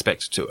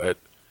aspect to it.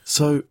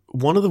 So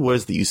one of the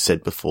words that you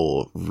said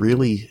before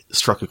really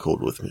struck a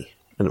chord with me,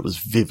 and it was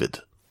vivid.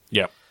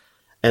 Yeah.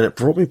 And it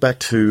brought me back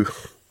to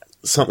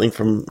something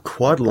from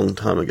quite a long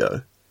time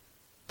ago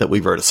that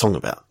we wrote a song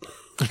about.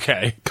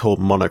 Okay. Called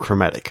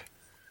Monochromatic.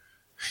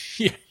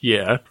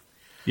 Yeah.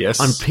 Yes.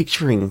 I'm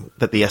picturing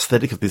that the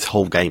aesthetic of this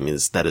whole game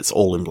is that it's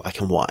all in black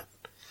and white.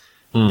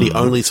 The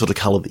only sort of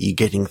colour that you're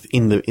getting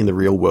in the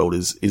real world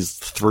is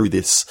through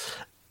this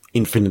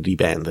infinity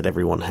band that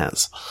everyone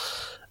has.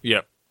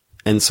 Yep.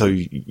 And so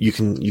you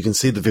can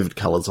see the vivid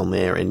colours on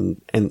there,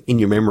 and in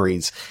your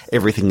memories,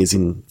 everything is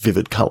in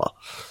vivid colour.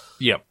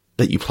 Yep.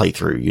 That you play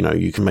through. You know,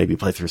 you can maybe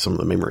play through some of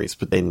the memories,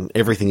 but then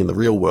everything in the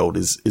real world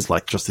is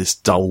like just this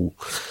dull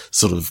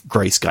sort of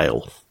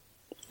grayscale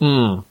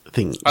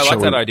thing. I like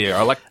that idea.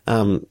 I like,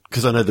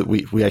 because I know that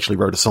we actually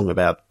wrote a song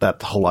about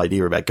that whole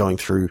idea about going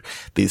through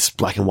this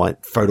black and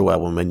white photo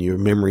album and your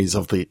memories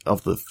of the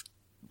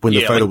when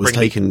the photo was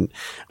taken,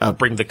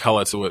 bring the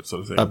color to it,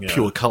 sort of thing.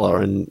 Pure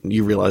color, and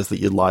you realize that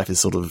your life is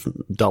sort of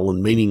dull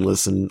and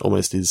meaningless, and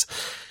almost is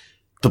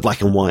the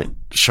black and white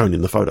shown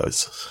in the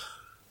photos.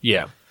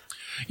 Yeah.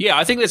 Yeah,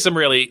 I think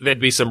there'd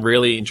be some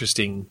really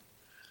interesting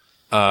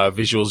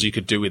visuals you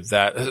could do with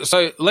that.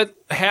 So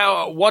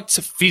what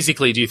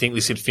physically do you think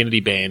this infinity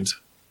band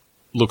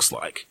looks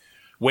like?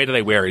 Where do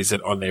they wear? Is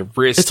it on their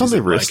wrist? It's on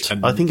their wrist.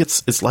 I think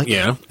it's like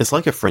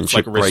a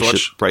friendship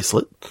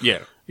bracelet. Yeah.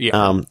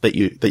 Yeah. That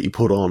you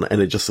put on,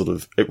 and it just sort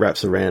of, it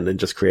wraps around and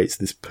just creates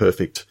this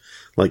perfect,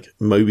 like,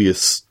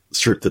 Mobius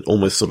strip that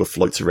almost sort of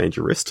floats around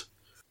your wrist.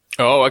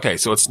 Oh, okay.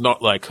 So it's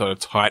not like kind of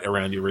tight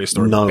around your wrist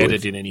or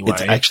embedded in any way.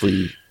 It's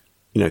actually,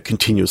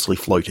 continuously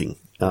floating.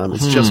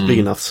 It's just big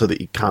enough so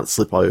that you can't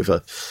slip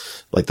over,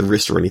 like, the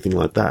wrist or anything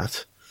like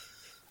that.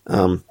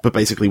 But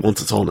basically,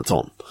 once it's on, it's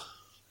on.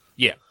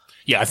 Yeah.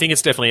 Yeah, I think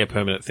it's definitely a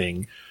permanent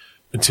thing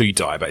until you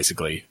die,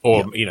 basically.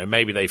 Or,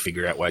 maybe they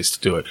figure out ways to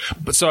do it.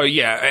 But so,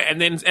 yeah,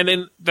 and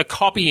then the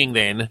copying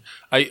then,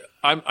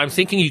 I'm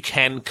thinking you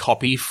can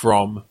copy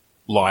from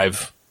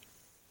live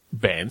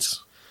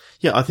bands.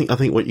 Yeah, I think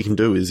what you can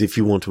do is, if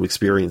you want to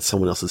experience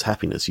someone else's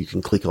happiness, you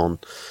can click on,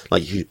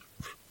 like, you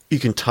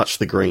can touch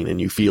the green and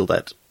you feel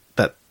that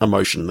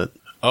emotion that...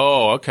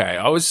 Oh, okay.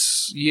 I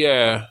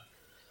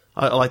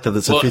like that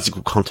it's a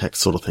physical contact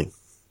sort of thing.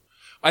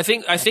 I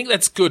think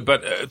that's good,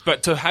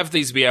 but to have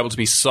these be able to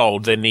be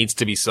sold, there needs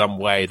to be some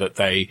way that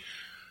they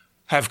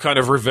have kind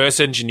of reverse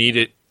engineered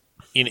it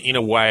in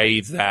a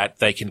way that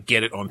they can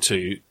get it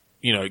onto,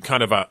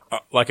 kind of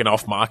like an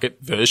off-market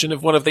version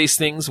of one of these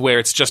things where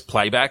it's just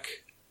playback,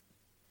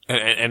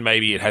 and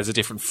maybe it has a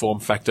different form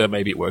factor,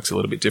 maybe it works a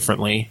little bit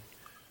differently,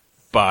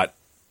 but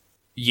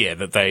yeah,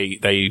 that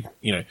they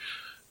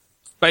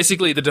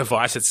basically the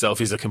device itself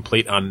is a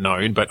complete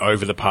unknown, but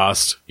over the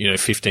past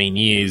 15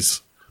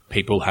 years.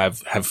 People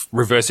have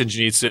reverse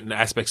engineered certain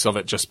aspects of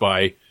it just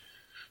by,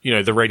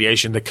 the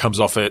radiation that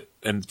comes off it,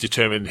 and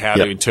determined how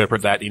to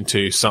interpret that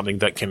into something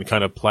that can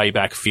kind of play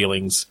back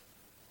feelings.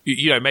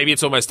 Maybe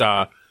it's almost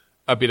a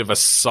bit of a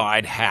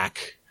side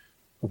hack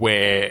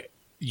where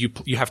you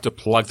have to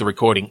plug the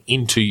recording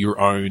into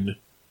your own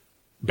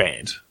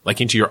band,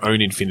 like into your own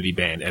infinity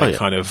band, and it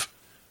kind of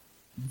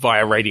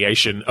via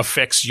radiation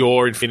affects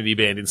your infinity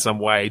band in some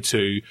way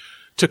to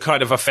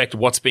kind of affect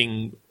what's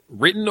being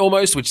written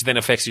almost, which then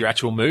affects your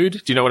actual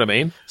mood. Do you know what I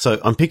mean? So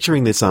I'm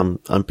picturing this, I'm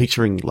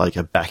picturing like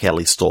a back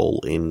alley stall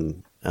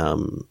in,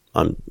 I'm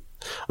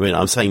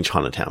saying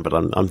Chinatown, but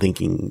I'm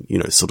thinking,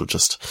 sort of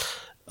just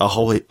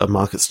a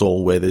market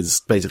stall where there's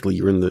basically,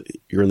 you're in the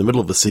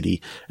middle of the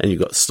city and you've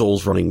got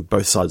stalls running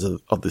both sides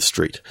of the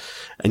street.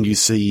 And you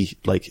see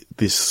like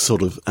this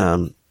sort of,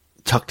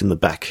 tucked in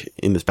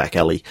this back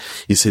alley,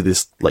 you see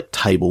this like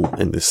table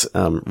and this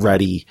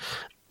ratty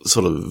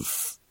sort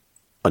of,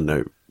 I don't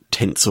know,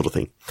 tent sort of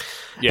thing.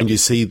 Yep. And you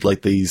see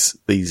like these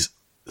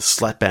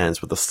slap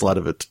bands with a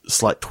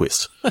slight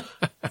twist.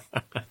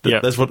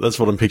 Yep. That's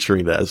what I'm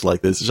picturing that as.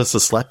 Like, there's just a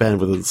slap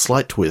band with a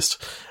slight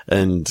twist,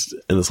 and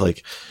it's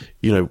like,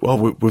 you know, well,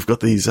 we've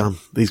got these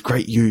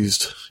great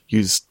used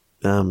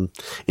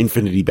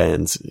infinity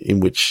bands in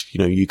which, you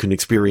know, you can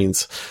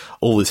experience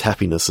all this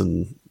happiness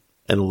and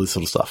all this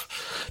sort of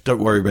stuff.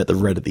 Don't worry about the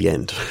red at the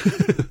end,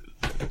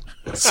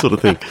 sort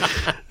of thing.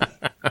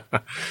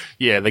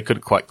 Yeah, they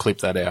couldn't quite clip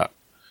that out.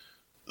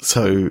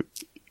 So,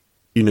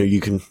 you know,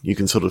 you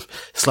can sort of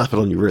slap it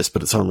on your wrist,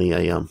 but it's only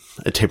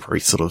a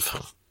temporary sort of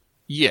knockoff.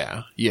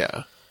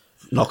 Yeah,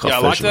 I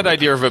like that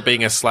idea of it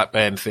being a slap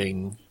band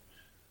thing.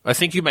 I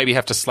think you maybe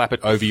have to slap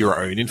it over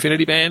your own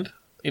infinity band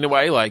in a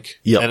way, like,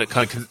 and it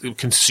kind of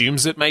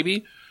consumes it.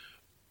 Maybe,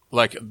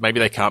 like, maybe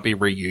they can't be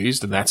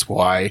reused, and that's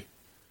why.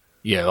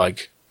 Yeah,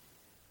 like,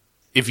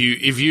 if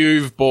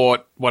you've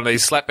bought one of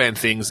these slap band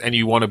things and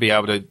you want to be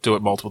able to do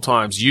it multiple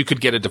times, you could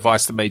get a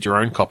device that made your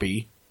own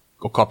copy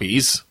or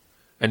copies,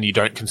 and you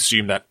don't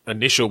consume that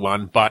initial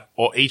one,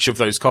 or each of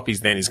those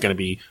copies then is going to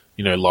be,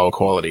 you know, lower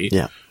quality.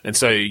 Yeah. And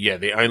so, yeah,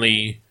 the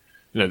only,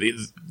 you know,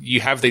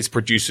 you have these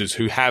producers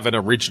who have an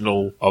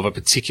original of a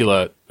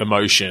particular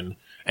emotion,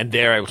 and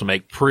they're able to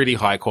make pretty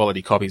high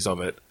quality copies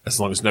of it as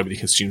long as nobody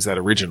consumes that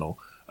original.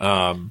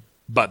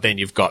 But then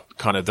you've got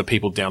kind of the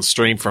people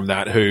downstream from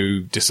that who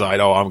decide,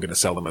 oh, I'm going to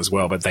sell them as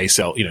well. But they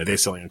sell, you know, they're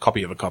selling a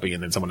copy of a copy,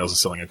 and then someone else is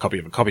selling a copy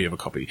of a copy of a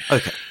copy.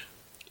 Okay.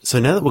 So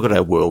now that we've got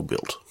our world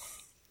built.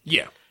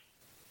 Yeah.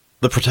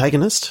 The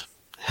protagonist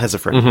has a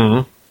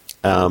friend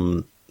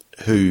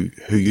who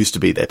used to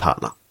be their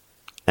partner,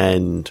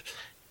 and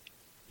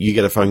you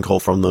get a phone call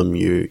from them.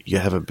 You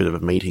have a bit of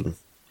a meeting.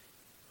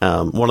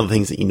 One of the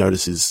things that you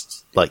notice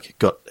is like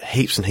got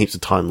heaps and heaps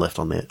of time left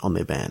on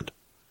their band,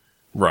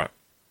 right?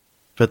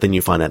 But then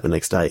you find out the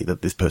next day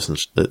that this person,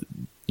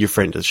 your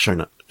friend, has shown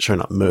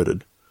up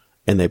murdered,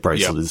 and their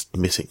bracelet is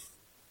missing.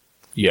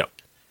 Yeah,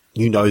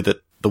 you know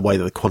that the way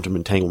that the quantum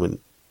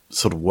entanglement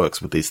sort of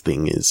works with this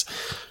thing is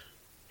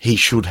he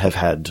should have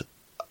had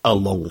a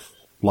long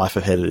life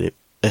ahead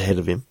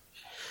of him.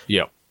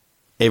 Yeah.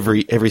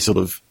 Every sort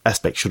of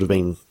aspect should have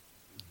been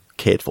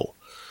cared for.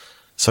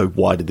 So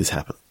why did this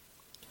happen?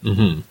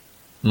 I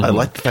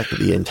like the fact that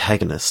the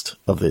antagonist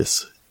of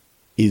this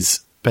is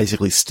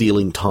basically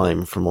stealing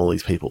time from all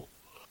these people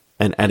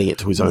and adding it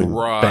to his own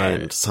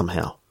band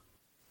somehow.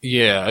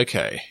 Yeah,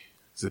 okay.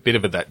 There's a bit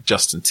of that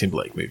Justin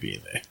Timberlake movie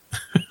in there.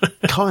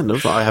 Kind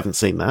of. I haven't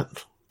seen that,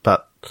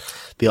 but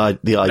the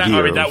idea.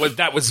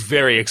 That was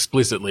very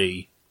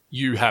explicitly,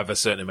 you have a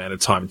certain amount of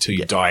time until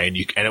you die, and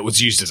it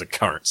was used as a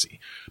currency.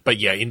 But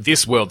yeah, in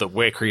this world that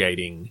we're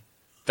creating,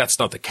 that's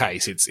not the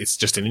case. It's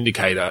just an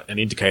indicator, and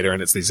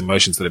it's these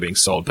emotions that are being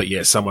sold. But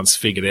yeah, someone's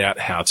figured out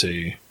how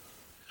to,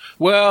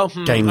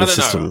 game the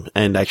system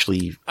and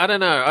actually. I don't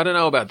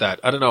know about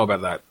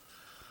that.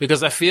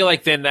 Because I feel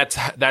like then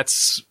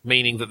that's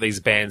meaning that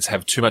these bands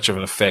have too much of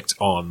an effect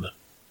on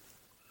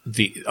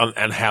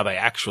and how they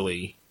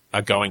actually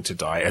are going to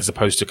die, as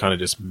opposed to kind of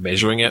just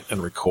measuring it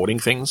and recording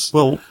things.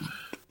 Well,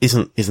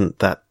 isn't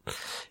that,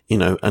 you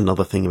know,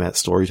 another thing about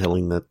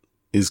storytelling that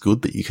is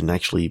good, that you can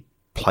actually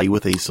play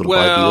with these sort of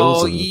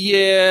ideals?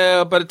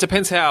 Yeah, but it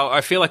depends how.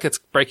 I feel like it's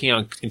breaking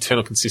on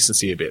internal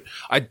consistency a bit.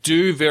 I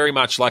do very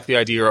much like the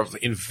idea of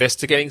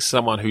investigating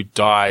someone who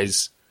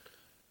dies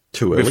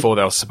too early before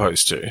they were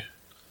supposed to.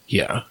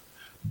 Yeah,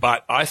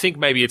 but I think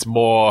maybe it's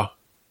more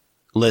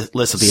less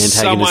of the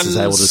antagonist is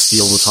able to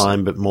steal the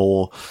time, but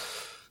more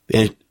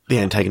the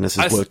antagonist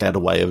has worked out a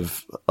way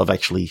of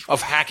actually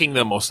hacking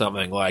them or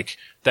something. Like,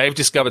 they've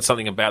discovered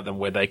something about them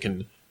where they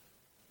can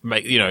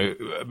make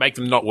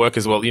them not work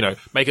as well. You know,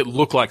 make it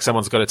look like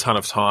someone's got a ton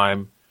of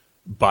time,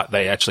 but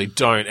they actually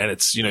don't, and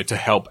it's, you know, to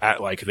help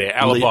at like their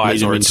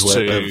alibis, or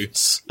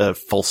it's to a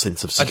false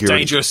sense of security. A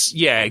dangerous,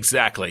 yeah,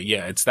 exactly,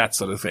 yeah, it's that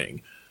sort of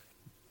thing.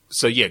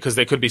 So yeah, because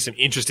there could be some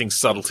interesting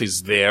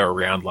subtleties there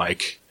around,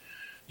 like,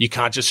 you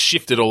can't just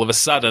shift it all of a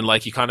sudden.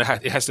 Like, you kind of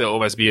it has to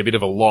almost be a bit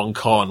of a long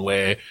con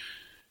where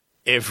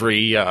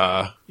every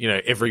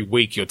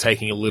week you're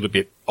taking a little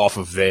bit off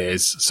of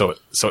theirs, so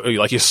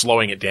like you're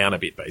slowing it down a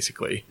bit,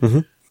 basically.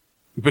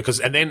 Because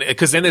then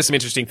there's some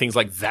interesting things,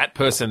 like that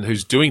person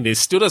who's doing this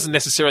still doesn't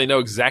necessarily know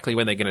exactly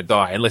when they're going to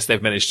die, unless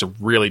they've managed to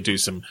really do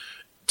some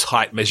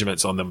tight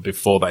measurements on them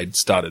before they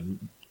started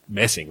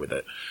messing with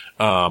it.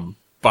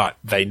 But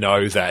they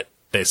know that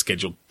they're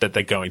scheduled, that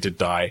they're going to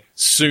die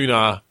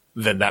sooner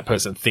than that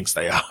person thinks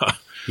they are.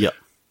 Yep.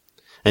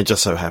 And it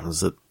just so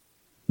happens that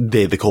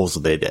they're the cause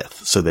of their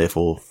death, so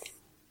therefore,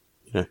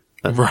 you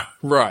know.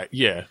 Right,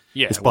 yeah.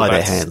 It's by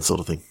their hand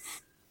sort of thing.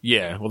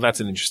 Yeah, well, that's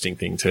an interesting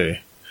thing too.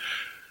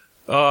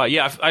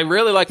 Yeah, I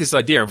really like this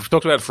idea. We've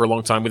talked about it for a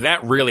long time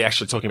without really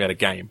actually talking about a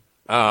game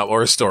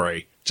or a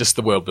story, just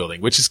the world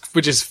building, which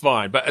is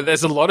fine. But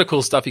there's a lot of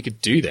cool stuff you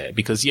could do there,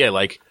 because yeah,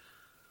 like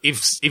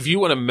if you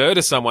want to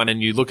murder someone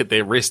and you look at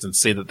their wrist and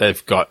see that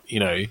they've got, you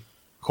know,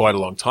 quite a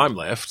long time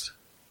left.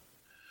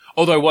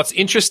 Although what's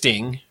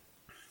interesting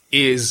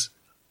is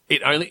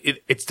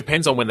it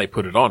depends on when they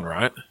put it on,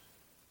 right?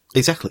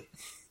 Exactly.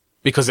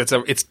 Because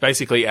it's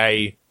basically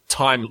a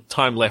time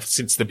left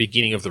since the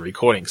beginning of the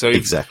recording. So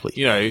Exactly.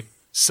 You know,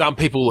 some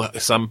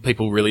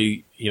people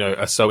really, you know,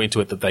 are so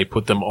into it that they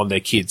put them on their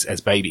kids as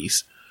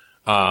babies.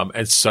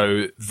 And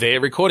so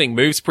their recording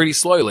moves pretty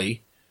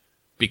slowly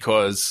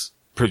because,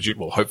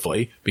 well,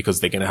 hopefully, because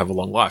they're going to have a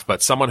long life.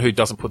 But someone who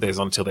doesn't put theirs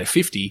on until they're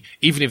 50,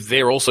 even if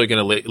they're also going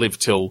to live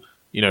till,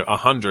 you know,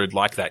 100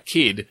 like that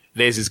kid,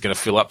 theirs is going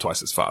to fill up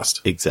twice as fast.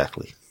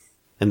 Exactly.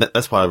 And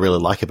that's what I really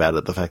like about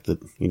it, the fact that,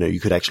 you know, you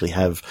could actually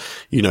have,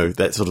 you know,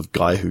 that sort of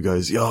guy who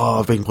goes, oh,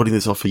 I've been putting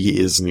this off for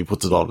years, and he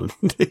puts it on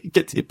and he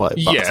gets hit by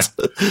a bus.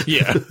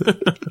 Yeah.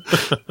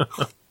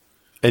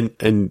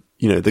 And,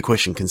 you know, the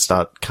question can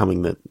start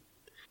coming that,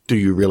 do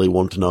you really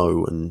want to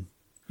know? And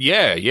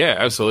Yeah,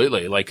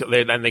 absolutely. Like,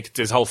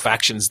 there's whole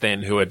factions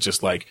then who are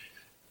just like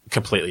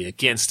completely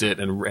against it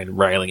and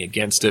railing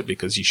against it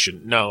because you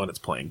shouldn't know and it's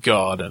playing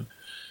God and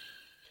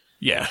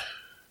yeah.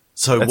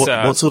 So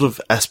what sort of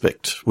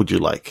aspect would you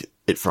like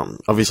it from?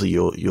 Obviously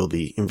you're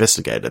the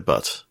investigator,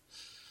 but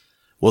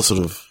what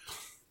sort of...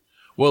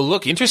 Well,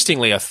 look,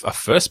 interestingly, a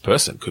first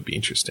person could be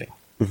interesting.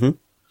 Mm-hmm.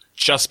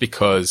 Just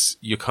because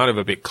you're kind of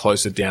a bit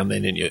closer down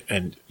then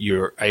and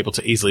you're able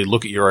to easily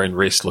look at your own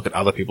wrist, look at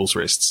other people's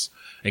wrists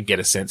and get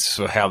a sense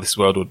for how this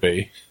world would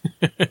be.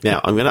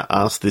 Now, I'm going to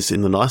ask this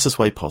in the nicest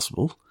way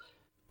possible.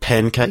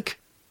 Pancake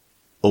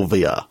or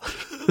VR?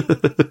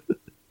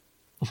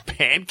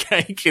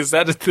 Pancake? Is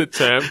that the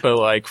term for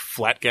like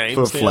flat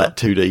games? For flat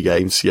 2D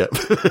games, yep.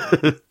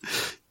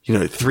 You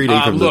know,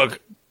 3D from look,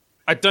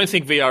 I don't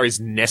think VR is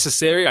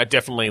necessary. I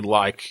definitely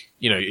like,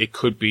 you know, it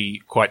could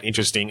be quite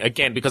interesting.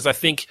 Again, because I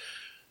think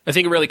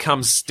it really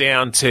comes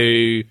down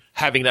to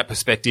having that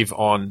perspective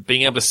on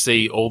being able to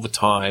see all the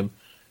time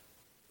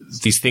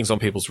these things on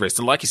people's wrists.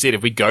 And like you said,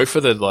 if we go for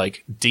the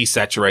like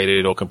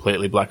desaturated or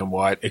completely black and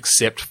white,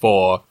 except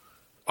for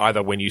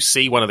either when you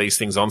see one of these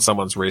things on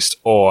someone's wrist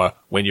or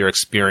when you're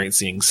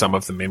experiencing some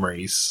of the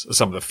memories or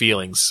some of the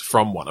feelings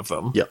from one of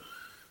them, Yep.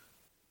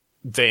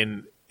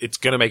 then it's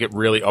going to make it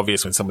really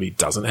obvious when somebody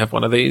doesn't have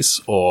one of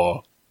these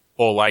or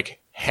like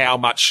how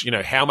much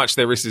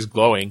their wrist is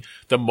glowing.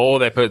 The more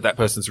that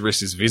person's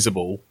wrist is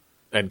visible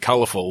and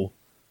colorful,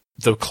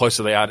 the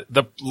closer they are,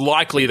 the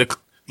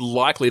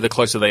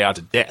closer they are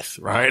to death,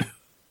 right?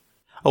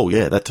 Oh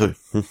yeah, that too.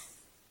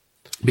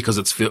 Because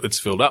it's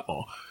filled up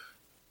more.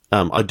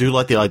 I do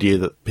like the idea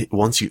that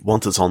once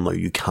it's on though,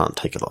 you can't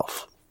take it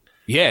off.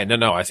 Yeah,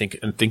 no. I think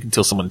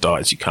until someone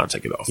dies, you can't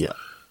take it off. Yeah.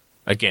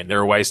 Again, there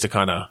are ways to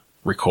kind of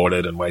record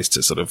it and ways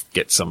to sort of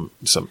get some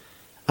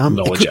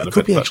knowledge out of it. It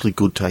could be actually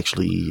good to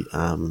actually,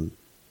 you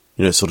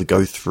know, sort of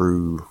go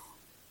through.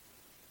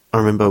 I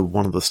remember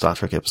one of the Star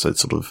Trek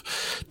episodes sort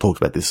of talked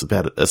about this,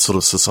 about a sort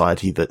of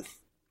society that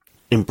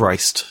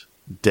embraced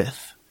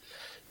death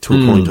to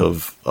a point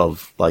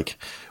of like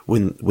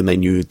when they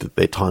knew that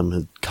their time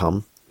had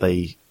come,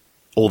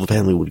 all the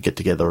family would get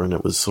together and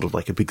it was sort of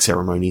like a big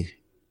ceremony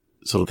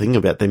sort of thing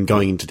about them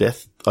going into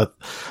death. I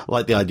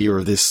like the idea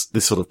of this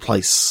sort of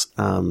place,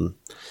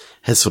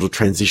 has sort of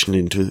transitioned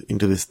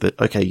into this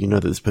that, okay, you know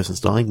that this person's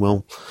dying.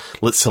 Well,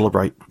 let's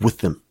celebrate with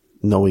them,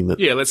 knowing that.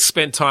 Yeah, let's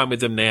spend time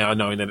with them now,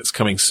 knowing that it's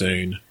coming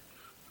soon.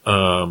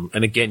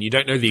 And again, you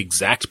don't know the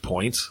exact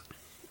point.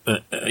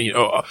 You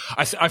know,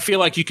 I feel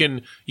like you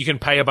can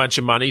pay a bunch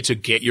of money to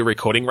get your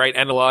recording rate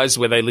analyzed,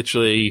 where they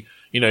literally,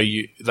 you know,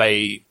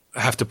 they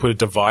have to put a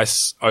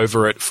device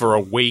over it for a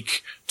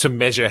week to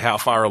measure how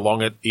far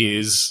along it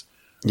is,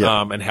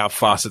 and how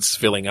fast it's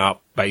filling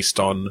up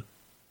based on,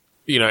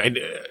 you know,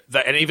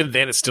 and even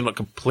then it's still not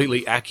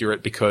completely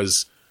accurate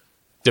because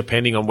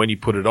depending on when you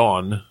put it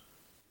on.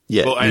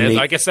 Yeah. Well, and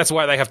I guess that's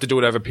why they have to do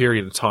it over a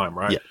period of time,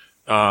 right?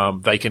 Yeah.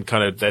 They can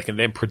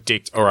then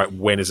predict, all right,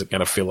 when is it going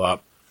to fill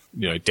up,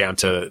 you know, down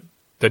to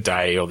the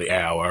day or the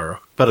hour.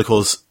 But of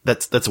course,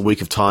 that's a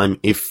week of time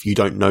if you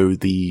don't know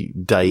the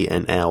day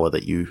and hour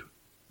that you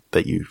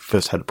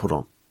first had to put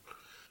on.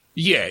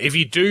 Yeah, if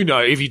you do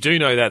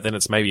know that, then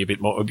it's maybe a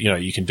bit more, you know,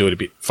 you can do it a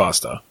bit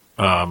faster.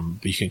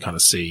 You can kind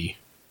of see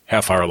how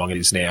far along it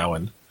is now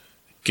and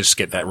just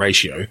get that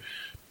ratio.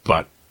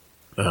 But,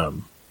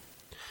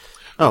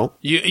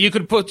 you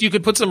could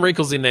put some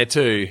wrinkles in there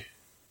too.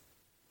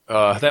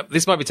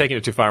 This might be taking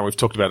it too far and we've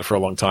talked about it for a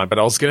long time, but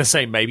I was going to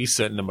say maybe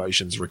certain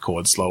emotions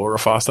record slower or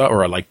faster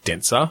or are like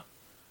denser,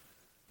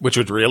 which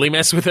would really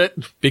mess with it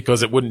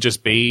because it wouldn't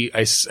just be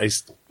a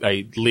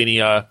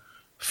linear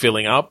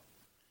filling up.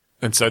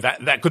 And so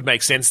that could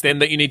make sense then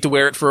that you need to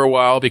wear it for a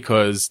while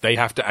because they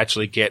have to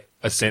actually get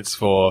a sense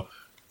for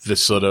the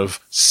sort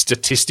of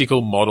statistical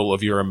model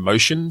of your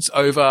emotions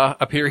over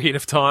a period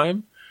of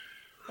time.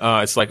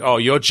 It's like, oh,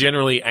 you're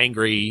generally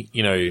angry,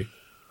 you know,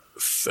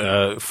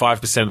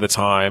 5% of the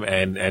time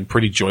and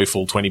pretty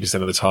joyful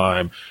 20% of the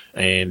time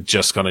and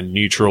just kind of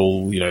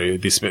neutral, you know,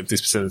 this percent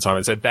of the time.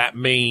 And so that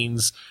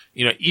means,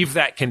 you know, if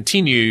that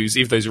continues,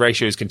 if those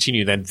ratios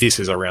continue, then this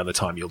is around the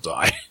time you'll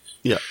die.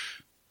 Yeah.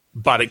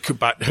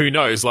 But who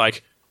knows?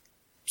 Like,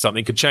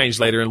 something could change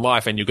later in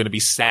life and you're going to be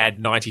sad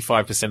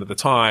 95% of the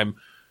time,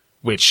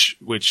 which,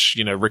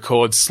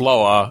 records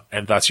slower,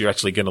 and thus you're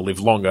actually going to live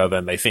longer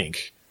than they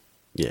think.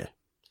 Yeah.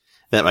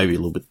 That may be a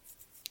little bit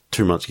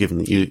too much, given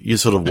that you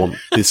sort of want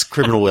this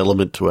criminal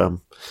element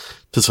to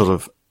sort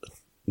of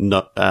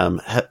not,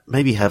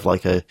 maybe have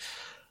like a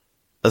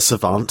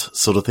savant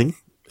sort of thing,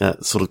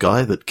 sort of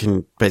guy that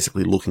can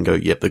basically look and go,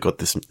 yep, they've got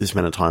this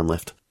amount of time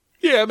left.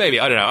 Yeah, maybe.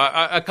 I don't know.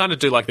 I kind of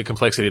do like the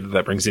complexity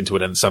that brings into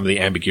it and some of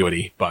the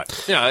ambiguity,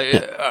 but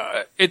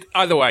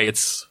either way,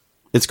 it's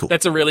cool.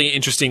 That's a really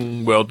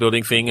interesting world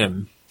building thing,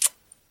 and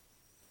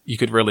you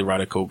could really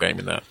write a cool game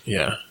in that.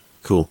 Yeah.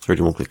 Cool.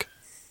 3D one click.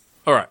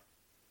 All right.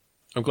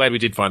 I'm glad we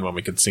did find one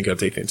we could sink our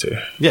teeth into.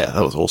 Yeah,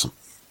 that was awesome.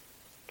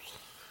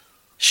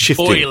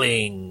 Shifting.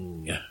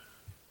 Boiling.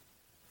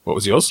 What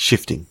was yours?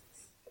 Shifting.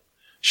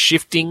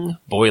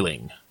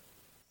 Boiling.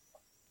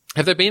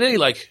 Have there been any,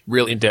 like,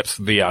 real in-depth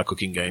VR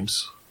cooking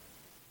games?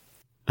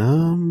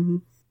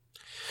 Not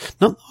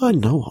that I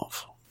know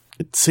of.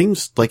 It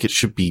seems like it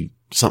should be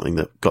something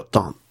that got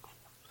done.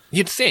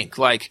 You'd think,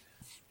 like,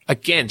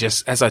 again,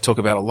 just as I talk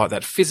about a lot,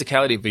 that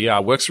physicality of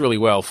VR works really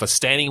well for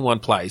standing in one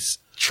place,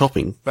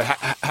 chopping, but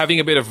having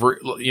a bit of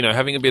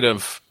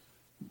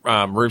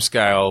room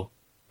scale,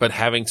 but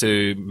having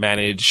to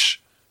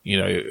manage.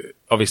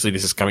 Obviously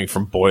this is coming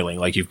from boiling.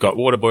 Like you've got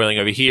water boiling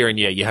over here, and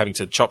you're having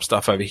to chop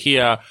stuff over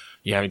here.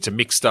 You're having to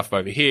mix stuff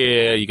over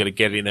here. You got to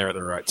get it in there at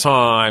the right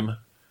time.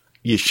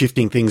 You're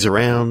shifting things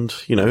around.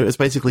 It's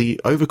basically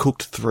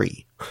Overcooked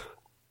 3.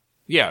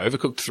 Yeah,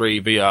 Overcooked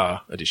 3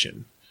 VR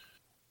edition.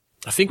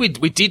 I think we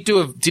did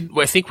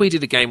I think we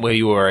did a game where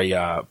you were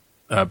a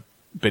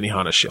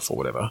Benihana chef or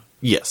whatever.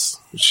 Yes.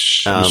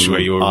 Which where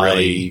you were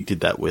really... I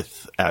did that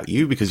without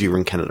you because you were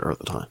in Canada at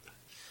the time.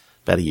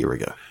 About a year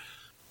ago.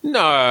 No,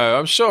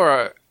 I'm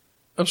sure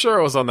I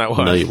was on that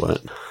one. No, you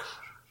weren't.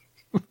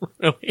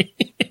 Really?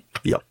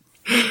 Yep.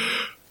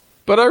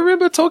 But I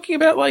remember talking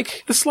about,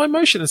 like, the slow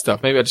motion and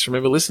stuff. Maybe I just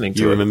remember listening to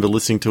it. You remember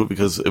listening to it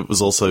because it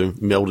was also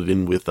melded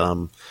in with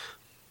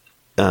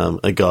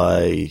a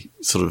guy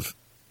sort of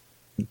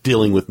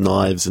dealing with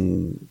knives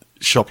and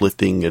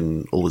shoplifting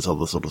and all this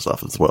other sort of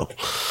stuff as well.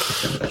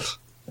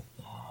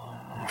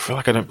 I feel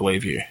like I don't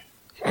believe you.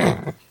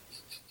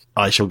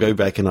 I shall go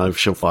back and I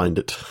shall find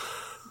it.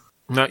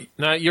 No,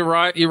 you're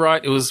right.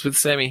 It was with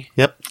Sammy.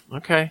 Yep.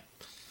 Okay.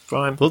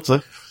 Fine. Thought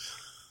so.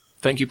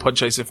 Thank you,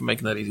 Podchaser, for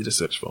making that easy to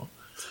search for.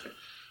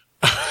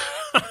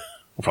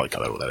 We'll probably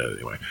cut all that out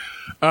anyway.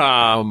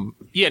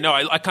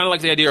 I kind of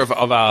like the idea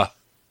of a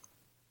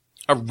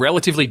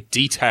relatively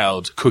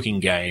detailed cooking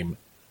game.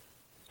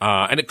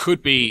 And it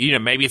could be,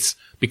 maybe it's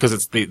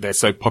because they're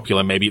so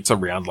popular, maybe it's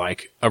around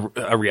like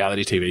a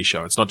reality TV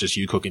show. It's not just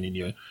you cooking in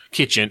your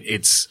kitchen.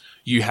 It's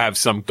you have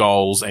some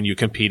goals and you're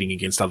competing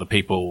against other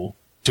people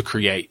to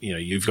create,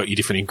 you've got your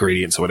different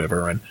ingredients or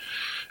whatever and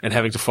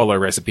having to follow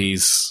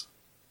recipes,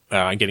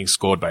 and getting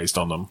scored based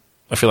on them.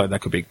 I feel like that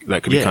could be kind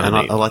of neat. Yeah, and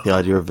I like the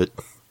idea of it.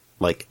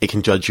 Like, it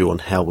can judge you on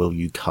how well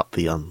you cut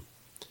the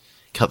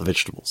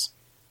vegetables.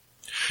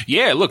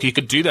 Yeah, look, you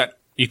could do that.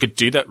 You could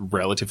do that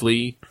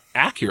relatively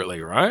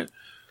accurately, right?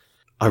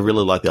 I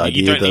really like the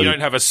idea. You don't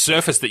have a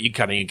surface that you're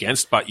cutting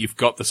against, but you've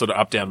got the sort of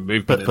up-down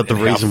movement. But the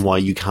reason why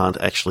you can't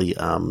actually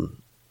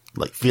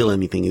feel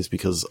anything is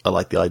because I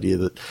like the idea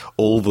that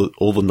all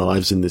the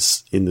knives in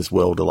this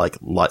world are like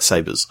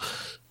lightsabers.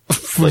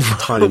 Like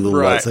tiny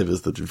little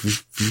lightsabers that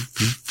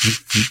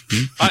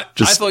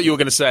I thought you were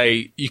going to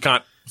say you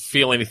can't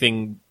feel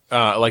anything,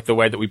 like the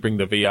way that we bring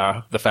the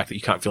fact that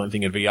you can't feel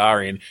anything in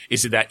VR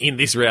is that in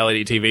this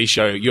reality TV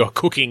show, you're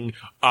cooking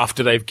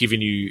after they've given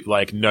you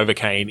like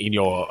Novocaine in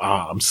your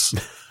arms.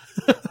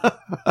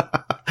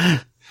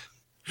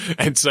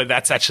 And so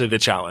that's actually the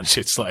challenge.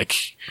 It's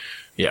like,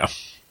 yeah.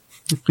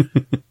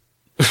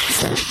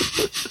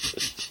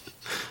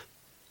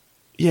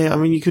 Yeah, I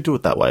mean, you could do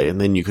it that way, and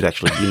then you could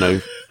actually,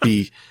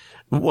 be.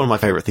 One of my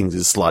favorite things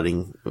is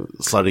sliding,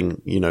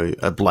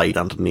 a blade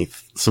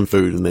underneath some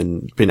food, and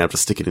then being able to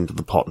stick it into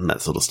the pot and that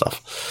sort of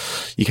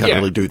stuff. You can't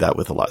really do that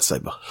with a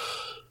lightsaber.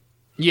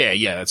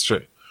 Yeah, that's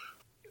true.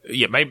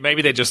 Yeah,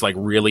 maybe they're just like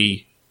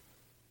really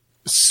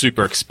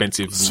super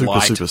expensive,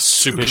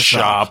 super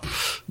sharp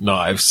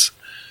knives.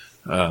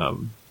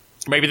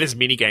 Maybe there's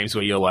mini games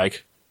where you're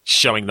like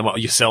showing them,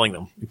 you're selling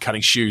them, and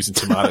cutting shoes and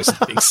tomatoes and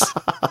things.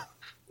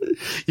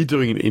 You're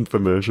doing an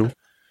infomercial.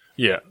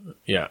 Yeah.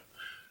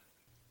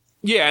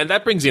 Yeah, and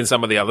that brings in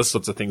some of the other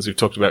sorts of things we've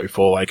talked about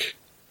before, like,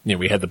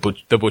 we had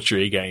the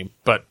butchery game,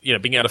 but,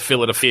 being able to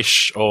fillet a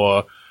fish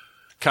or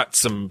cut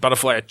some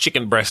butterfly or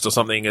chicken breast or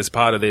something as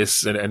part of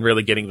this and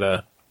really getting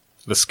the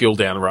skill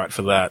down right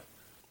for that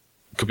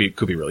could be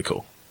really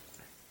cool.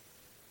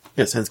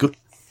 Yeah, sounds good.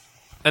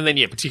 And then,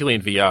 particularly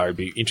in VR, it'd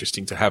be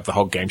interesting to have the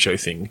whole game show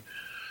thing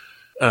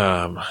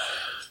going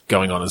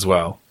on as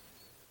well.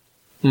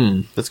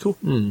 That's cool.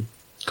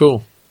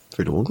 Cool.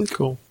 3 to 1 click.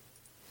 Cool.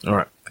 All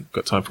right. I've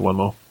got time for one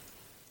more.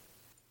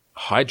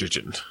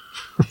 Hydrogen.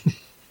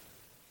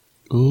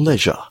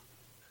 Leisure.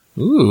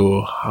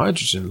 Ooh,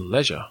 hydrogen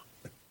leisure.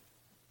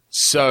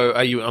 So,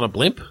 are you on a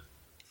blimp?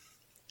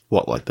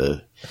 what, like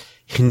the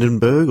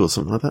Hindenburg or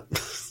something like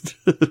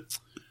that?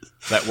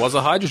 That was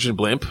a hydrogen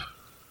blimp.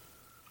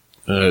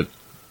 Was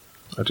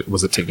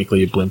it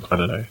technically a blimp? I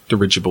don't know.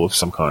 Dirigible of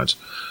some kind.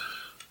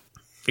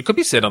 It could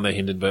be set on the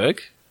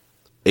Hindenburg.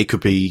 It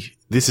could be,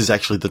 this is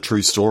actually the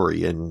true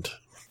story, and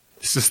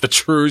this is the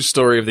true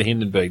story of the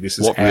Hindenburg. This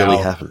is what really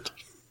happened.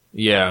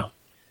 Yeah.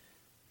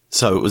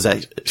 So it was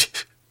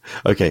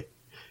okay.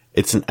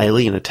 It's an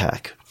alien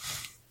attack,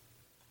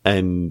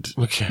 and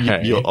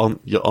okay. you're on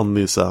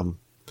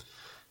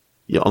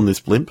this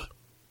blimp,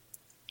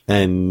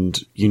 and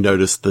you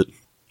notice that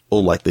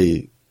all like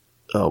the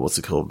what's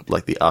it called,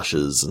 like the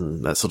ushers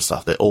and that sort of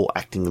stuff, they're all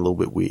acting a little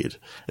bit weird,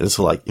 and it's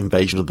like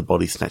Invasion of the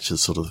Body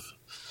Snatchers sort of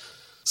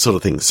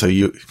thing. So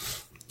you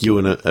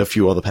and a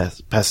few other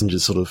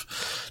passengers sort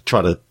of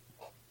try to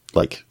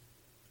like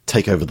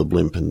take over the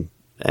blimp and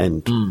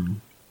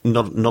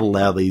not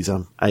allow these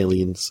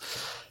aliens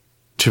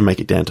to make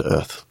it down to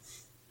Earth.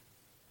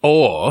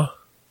 Or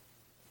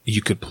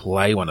you could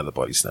play one of the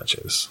body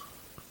snatchers.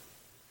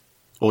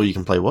 Or you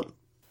can play what?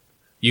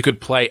 You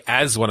could play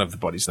as one of the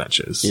body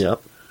snatchers.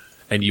 Yep.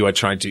 And you are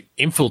trying to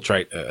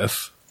infiltrate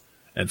Earth,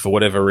 and for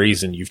whatever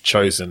reason you've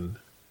chosen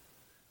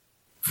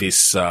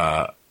this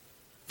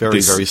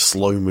very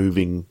slow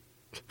moving.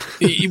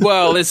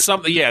 Well, there's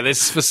something. Yeah,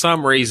 there's for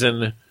some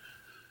reason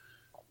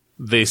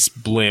this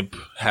blimp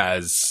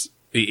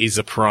is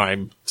a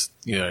prime.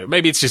 You know,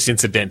 maybe it's just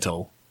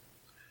incidental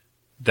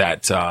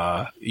that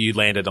you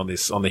landed on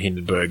the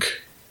Hindenburg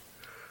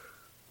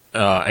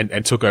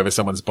and took over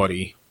someone's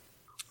body,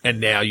 and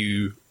now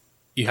you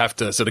have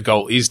to. So the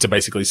goal is to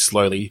basically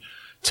slowly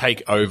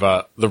take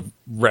over the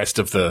rest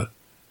of the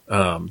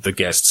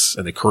guests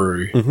and the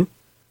crew,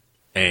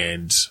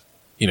 and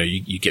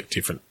you get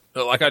different.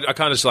 Like I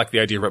kind of just like the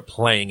idea of it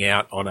playing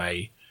out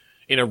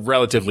in a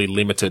relatively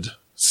limited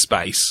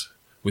space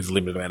with a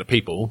limited amount of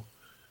people.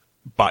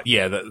 But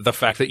yeah, the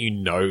fact that you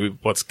know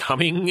what's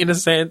coming in a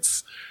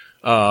sense,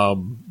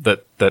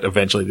 that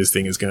eventually this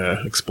thing is going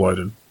to explode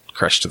and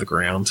crash to the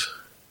ground,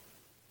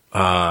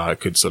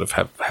 could sort of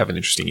have an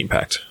interesting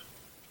impact.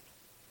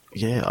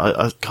 Yeah,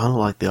 I kind of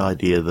like the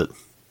idea that,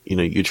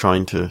 you're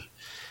trying to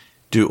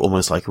do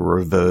almost like a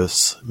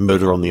reverse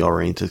Murder on the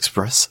Orient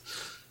Express.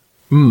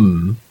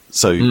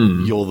 So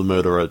you're the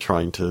murderer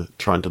trying to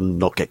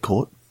not get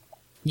caught.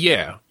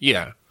 Yeah,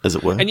 yeah. As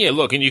it were. And yeah,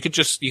 look, and you could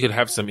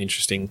have some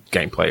interesting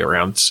gameplay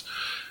around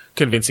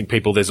convincing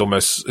people.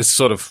 It's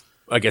sort of,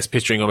 I guess,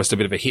 picturing almost a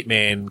bit of a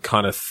Hitman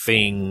kind of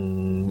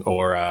thing,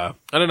 or I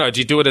don't know.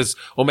 Do you do it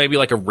or maybe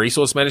like a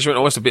resource management,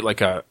 almost a bit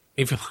like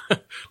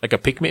like a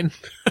Pikmin,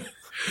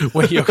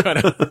 where you're kind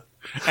of,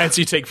 as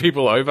you take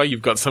people over,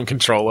 you've got some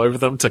control over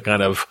them to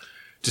kind of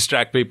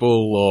distract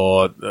people,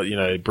 or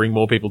bring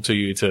more people to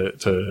you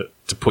to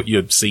put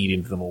your seed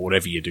into them, or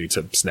whatever you do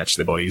to snatch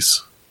their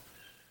bodies.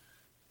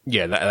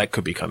 Yeah, that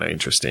could be kind of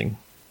interesting.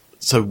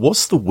 So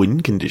what's the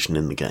win condition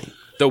in the game?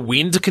 The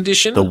wind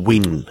condition? The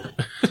win.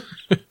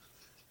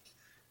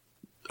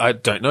 I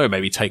don't know.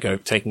 Maybe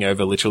taking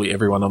over literally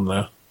everyone on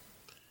the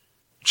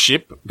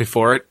ship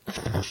before it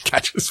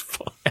catches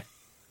fire.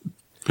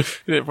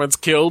 Everyone's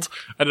killed.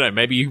 I don't know.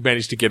 Maybe you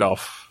manage to get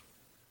off.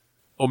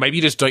 Or maybe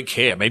you just don't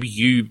care. Maybe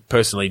you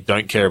personally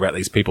don't care about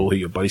these people who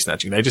you're body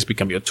snatching. They just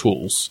become your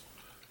tools.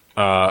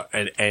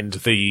 And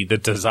the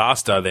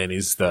disaster then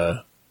is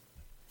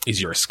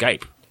your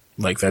escape.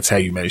 Like, that's how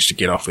you manage to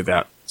get off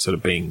without sort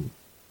of being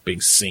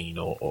seen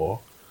or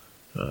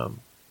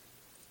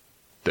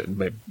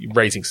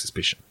raising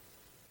suspicion.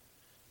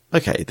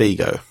 Okay, there you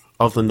go.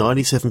 Of the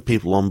 97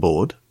 people on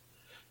board,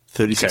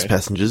 36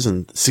 passengers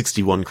and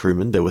 61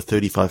 crewmen, there were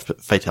 35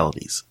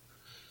 fatalities.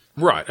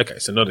 Right, okay,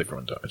 so not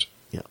everyone died.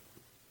 Yeah.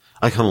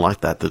 I kind of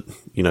like that,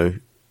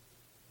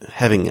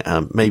 having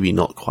maybe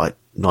not quite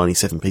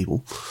 97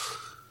 people,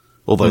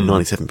 although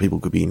 97 people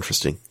could be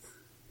interesting,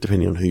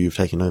 depending on who you've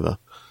taken over.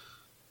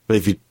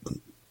 But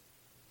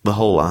the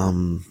whole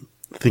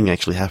thing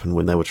actually happened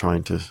when they were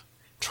trying to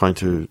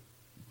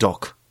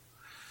dock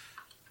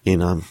in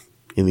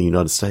the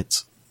United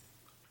States.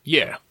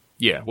 Yeah.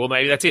 Yeah. Well,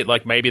 maybe that's it.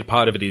 Like, maybe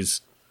part of it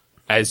is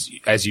as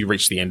you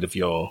reach the end of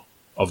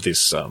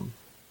this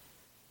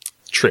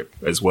trip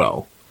as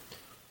well.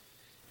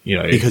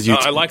 Because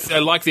I like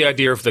the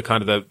idea of the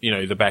kind of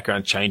the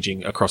background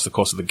changing across the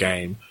course of the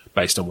game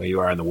based on where you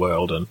are in the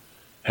world and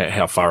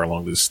how far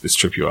along this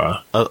trip you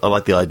are. I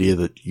like the idea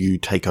that you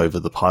take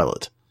over the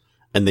pilot,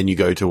 and then you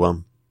go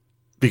to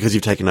because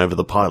you've taken over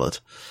the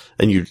pilot,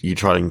 and you're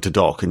trying to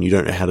dock, and you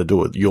don't know how to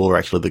do it. You're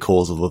actually the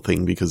cause of the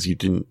thing because you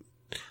don't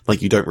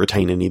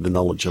retain any of the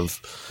knowledge of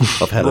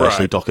how to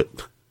actually dock it.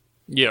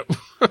 Yep.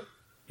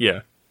 Yeah.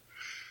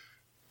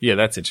 Yeah,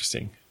 that's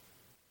interesting.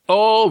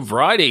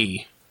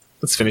 Alrighty.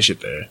 Let's finish it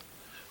there.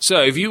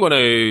 So if you want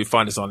to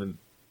find us on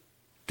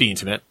the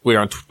internet, we're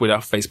on Twitter,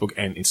 Facebook,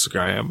 and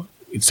Instagram.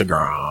 We've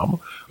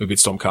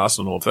Bitstormcast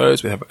on all of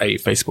those. We have a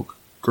Facebook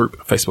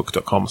group,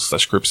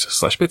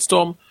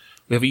 facebook.com/groups/Bitstorm.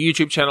 We have a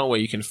YouTube channel where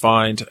you can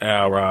find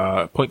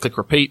our point, click,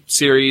 repeat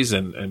series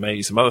and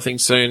maybe some other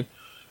things soon.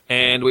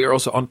 And we are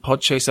also on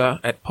Podchaser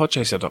at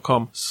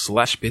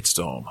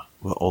podchaser.com/Bitstorm.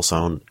 We're also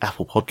on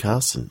Apple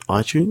Podcasts and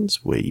iTunes,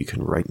 where you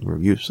can rate and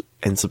review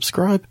and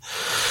subscribe.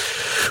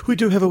 We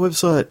do have a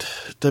website,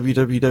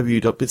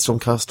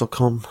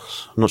 www.bitstormcast.com.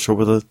 I'm not sure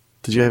whether...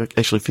 Did you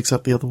actually fix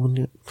up the other one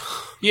yet?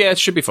 Yeah, it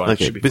should be fine.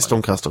 Okay,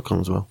 bitstormcast.com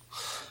as well.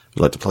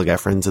 We'd like to plug our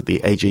friends at the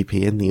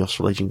AGPN, the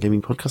Australasian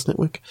Gaming Podcast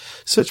Network.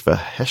 Search for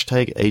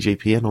hashtag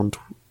AGPN on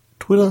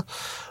Twitter,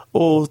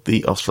 or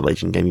the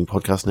Australasian Gaming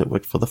Podcast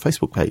Network for the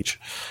Facebook page.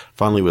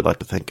 Finally, we'd like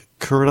to thank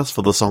Kuridas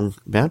for the song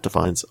Mount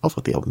Defiance off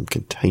of the album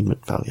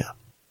Containment Failure.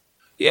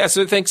 Yeah,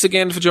 so thanks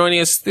again for joining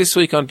us this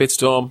week on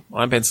Bitstorm.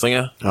 I'm Ben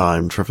Slinger.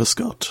 I'm Trevor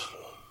Scott.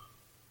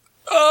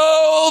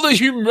 Oh, the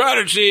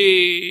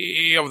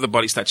humanity of the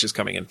body snatchers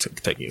coming and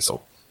taking us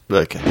all.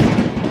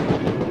 Okay.